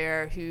workers out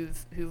there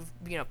who've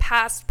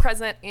past,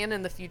 present, and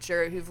in the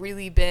future, who've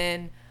really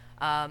been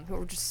who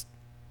are just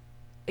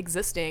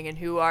existing and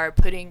who are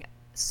putting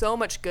so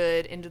much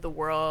good into the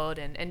world.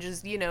 And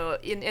just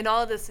in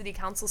all of the city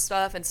council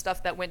stuff and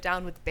stuff that went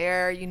down with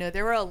Bear,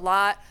 there were a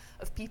lot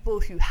of people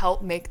who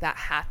helped make that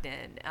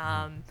happen.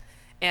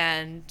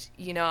 And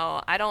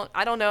I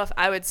don't know if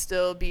I would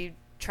still be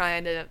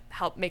trying to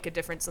help make a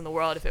difference in the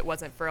world if it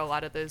wasn't for a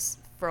lot of those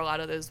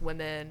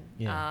women.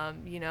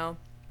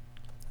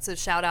 So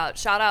shout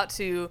out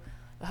to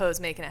the hoes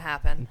making it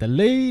happen, the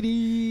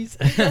ladies.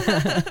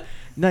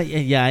 No,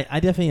 I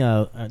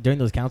definitely during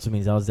those council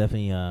meetings I was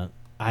definitely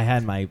I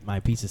had my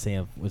piece to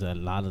say with a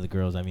lot of the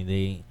girls. I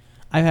mean,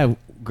 I had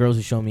girls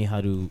who showed me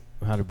how to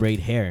braid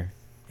hair,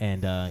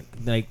 and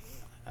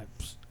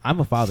I'm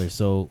a father,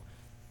 so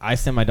I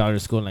sent my daughter to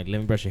school and let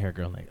me brush your hair,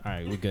 girl. All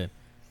right, we're good.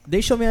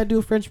 They showed me how to do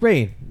a French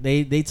braid.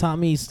 They taught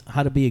me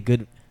how to be a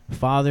good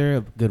father,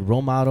 a good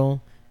role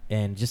model,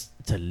 and just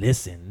to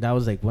listen. That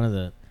was one of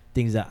the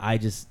things that I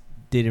just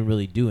didn't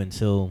really do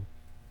until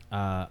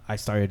I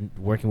started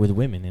working with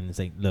women. And it's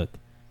look,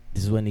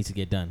 this is what needs to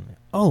get done.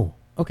 Oh,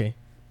 okay.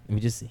 Let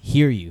me just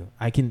hear you.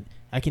 I can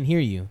hear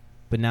you,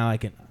 but now I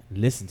can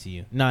listen to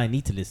you. Now I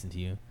need to listen to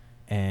you.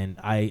 And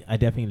I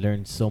definitely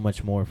learned so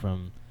much more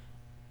from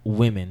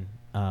women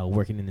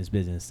working in this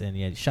business.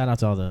 And shout out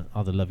to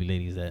all the lovely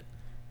ladies that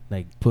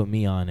put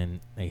me on and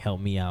help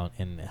me out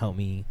and help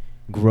me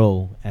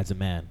grow as a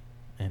man.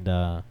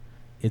 And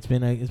it's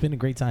been a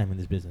great time in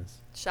this business.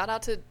 Shout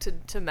out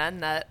to men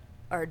that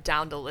are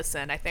down to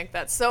listen. I think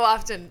that's so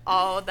often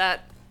all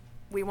that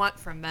we want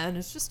from men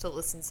is just to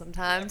listen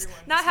sometimes.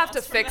 Not have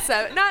to fix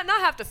not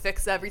have to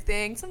fix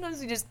everything. Sometimes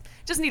we just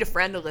need a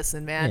friend to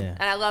listen, man. Yeah.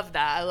 And I love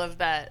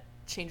that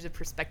change of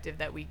perspective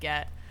that we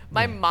get.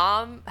 My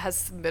mom has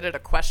submitted a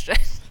question.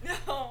 No.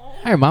 All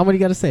right, Mom, what do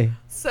you got to say?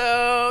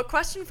 So,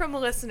 question from a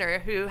listener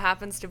who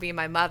happens to be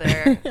my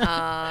mother.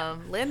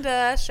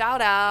 Linda,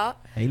 shout out.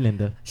 Hey,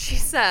 Linda. She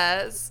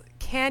says,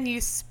 can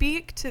you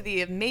speak to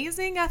the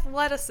amazing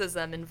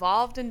athleticism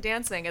involved in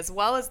dancing, as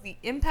well as the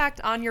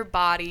impact on your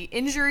body,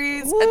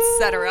 injuries,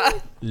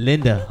 etc.?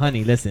 Linda,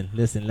 honey, listen,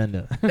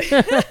 Linda.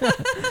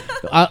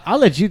 I'll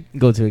let you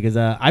go to it, because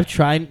I've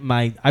tried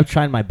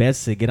my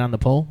best to get on the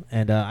pole,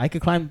 and I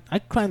could climb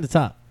the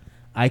top.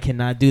 I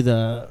cannot do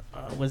the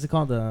what's it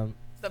called, the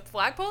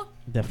flagpole?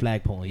 The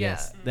flagpole,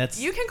 yes. That's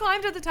you can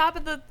climb to the top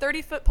of the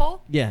 30-foot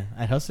pole? Yeah,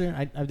 at Hustler,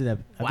 I did that.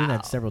 I've done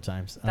that several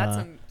times.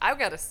 I've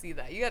got to see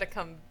that. You got to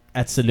come.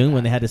 At Saloon,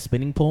 when they had the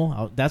spinning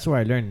pole, that's where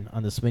I learned,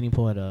 on the spinning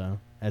pole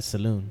at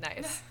Saloon.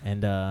 Nice.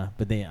 And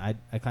but then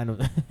I kind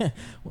of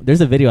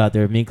there's a video out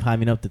there of me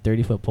climbing up the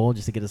 30-foot pole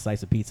just to get a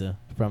slice of pizza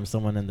from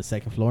someone on the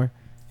second floor.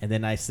 And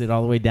then I slid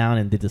all the way down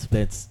and did the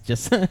splits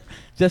just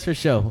for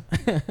show.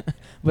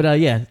 But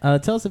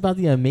tell us about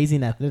the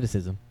amazing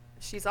athleticism.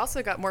 She's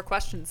also got more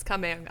questions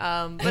coming.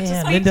 But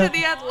to speak to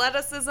the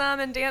athleticism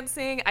and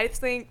dancing, I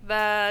think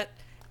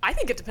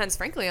it depends,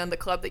 frankly, on the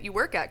club that you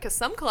work at, because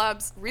some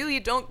clubs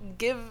really don't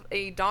give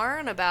a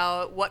darn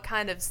about what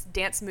kind of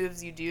dance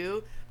moves you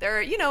do.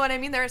 You know what I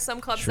mean? There are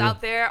some clubs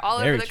out there all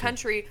over the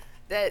country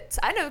that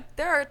I know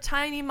there are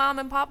tiny mom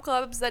and pop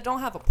clubs that don't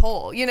have a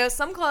pole.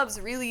 Some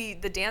clubs really,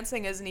 the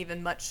dancing isn't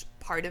even much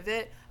part of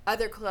it.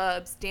 Other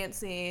clubs,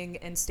 dancing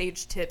and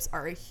stage tips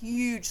are a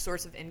huge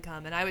source of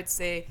income. And I would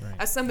say,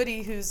 as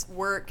somebody who's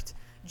worked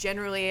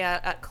generally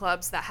at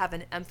clubs that have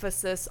an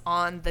emphasis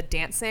on the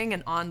dancing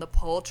and on the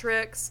pole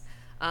tricks,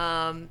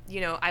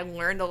 You know, I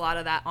learned a lot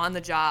of that on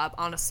the job,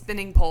 on a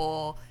spinning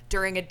pole,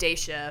 during a day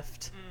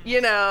shift.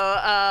 You know,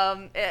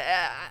 I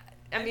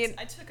mean,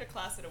 I took a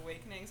class at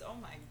Awakenings. Oh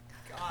my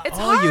God. It's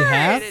Oh, hard. you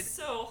have? It's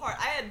so hard.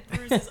 I had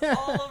bruises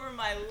all over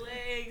my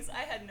legs. I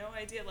had no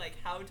idea like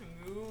how to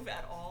move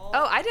at all.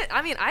 Oh,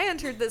 I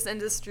entered this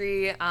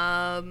industry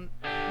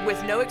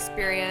with no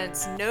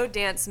experience, no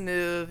dance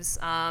moves.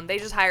 They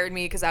just hired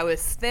me because I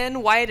was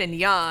thin, white, and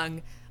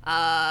young.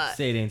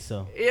 Say it ain't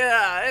so.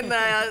 Yeah, and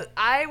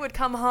I would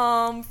come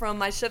home from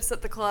my shifts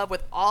at the club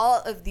with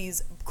all of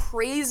these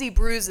crazy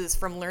bruises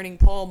from learning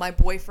pole. My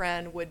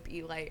boyfriend would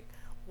be like,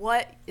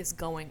 "What is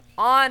going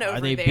on over there?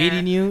 Are they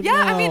beating you?"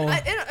 Yeah, No.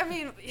 I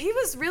mean, he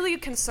was really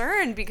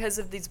concerned because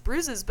of these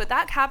bruises, but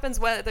that happens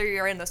whether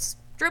you're in a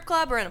strip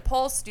club or in a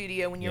pole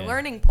studio. When you're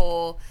learning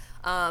pole,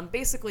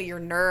 basically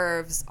your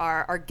nerves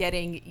are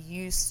getting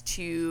used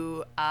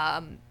to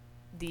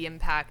the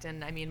impact.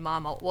 And I mean,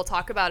 Mom, we'll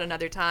talk about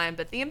another time,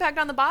 but the impact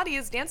on the body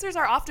is dancers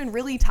are often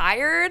really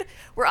tired.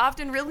 We're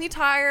often really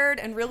tired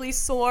and really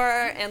sore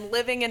and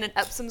living in an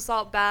Epsom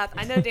salt bath.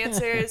 I know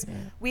dancers,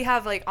 we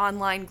have like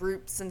online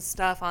groups and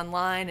stuff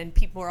online, and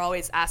people are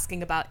always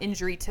asking about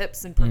injury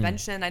tips and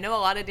prevention. I know a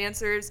lot of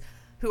dancers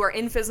who are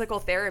in physical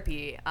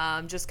therapy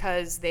just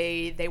because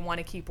they want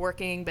to keep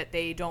working, but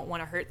they don't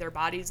want to hurt their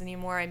bodies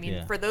anymore. I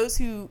mean, for those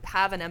who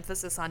have an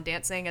emphasis on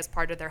dancing as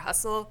part of their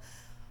hustle,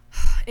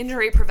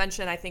 injury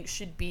prevention, I think,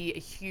 should be a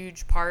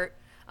huge part.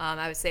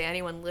 I would say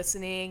anyone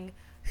listening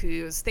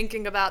who's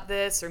thinking about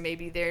this, or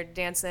maybe they're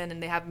dancing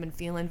and they haven't been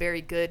feeling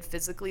very good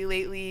physically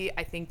lately,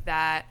 I think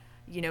that,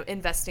 you know,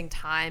 investing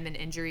time in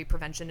injury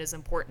prevention is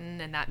important,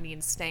 and that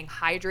means staying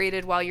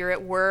hydrated while you're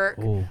at work.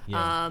 Ooh,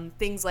 yeah.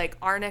 Things like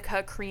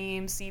arnica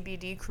cream,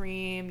 CBD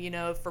cream, you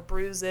know, for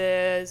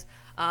bruises.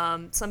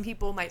 Some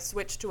people might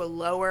switch to a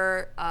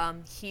lower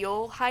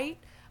heel height,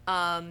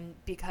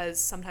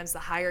 because sometimes the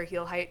higher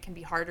heel height can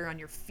be harder on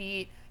your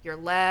feet, your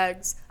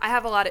legs. I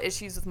have a lot of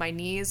issues with my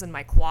knees and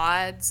my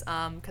quads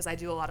because I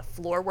do a lot of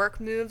floor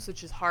work moves,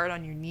 which is hard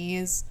on your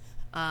knees.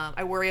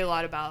 I worry a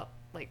lot about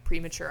like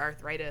premature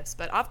arthritis,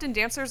 but often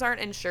dancers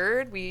aren't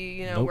insured.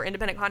 We're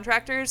independent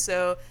contractors,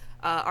 so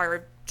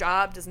our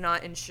job does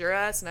not insure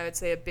us. And I would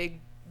say a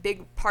big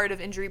part of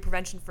injury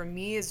prevention for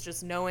me is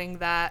just knowing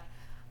that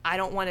I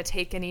don't want to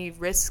take any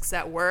risks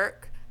at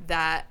work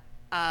that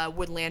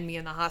would land me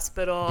in the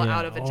hospital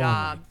out of a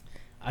job.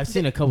 I've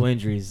seen a couple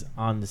injuries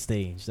on the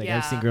stage. Like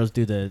I've seen girls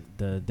do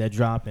the dead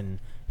drop and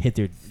hit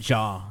their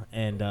jaw,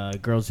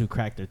 and girls who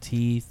cracked their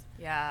teeth.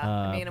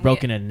 Yeah,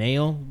 broken a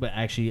nail, but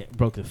actually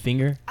broke a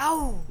finger.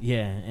 Oh.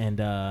 Yeah, and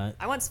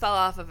I once fell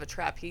off of a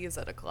trapeze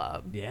at a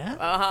club.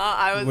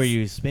 Yeah. Were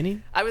you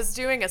spinning? I was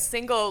doing a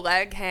single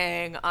leg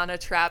hang on a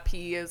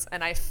trapeze,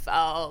 and I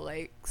fell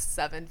like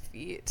 7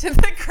 feet to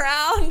the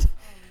ground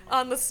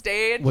on the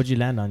stage. What'd you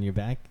land on? Your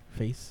back,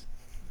 face?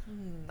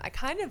 I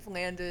kind of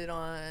landed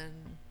on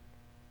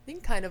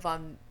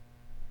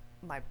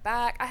my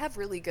back. I have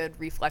really good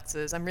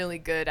reflexes. I'm really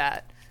good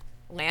at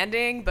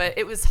landing, but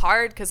it was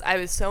hard because I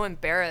was so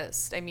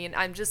embarrassed. I mean,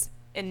 I'm just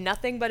in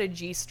nothing but a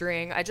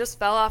G-string. I just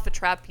fell off a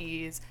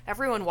trapeze.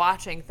 Everyone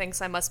watching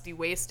thinks I must be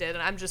wasted,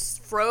 and I'm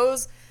just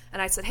froze.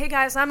 And I said, "Hey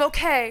guys, I'm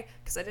okay,"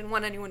 because I didn't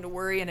want anyone to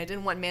worry, and I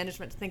didn't want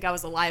management to think I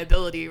was a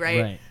liability,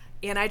 right?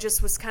 And I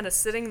just was kind of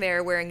sitting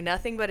there wearing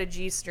nothing but a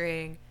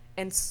G-string.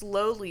 And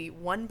slowly,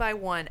 one by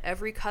one,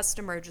 every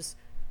customer just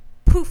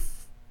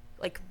poof,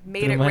 like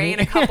made it rain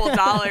a couple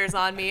dollars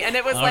on me. And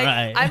it was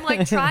I'm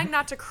like trying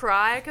not to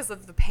cry because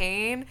of the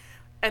pain.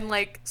 And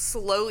like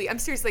slowly, I'm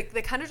serious, like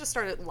they kind of just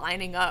started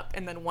lining up.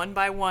 And then one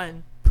by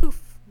one,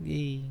 poof,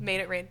 made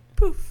it rain,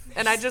 poof.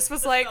 And I just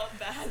was like,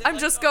 I'm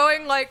just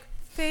going like,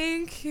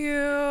 "Thank you."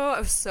 I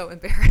was so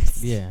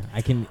embarrassed. Yeah,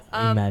 I can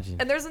imagine.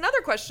 And there's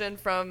another question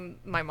from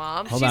my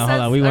mom. Hold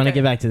on. We want to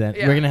get back to that.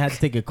 Yeah. We're going to have to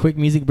take a quick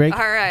music break. All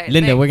right.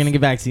 Linda, thanks. we're going to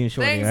get back to you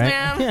shortly,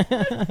 Thanks, right?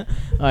 ma'am.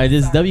 All right,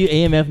 this is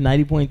WAMF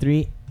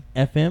 90.3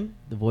 FM,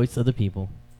 the voice of the people.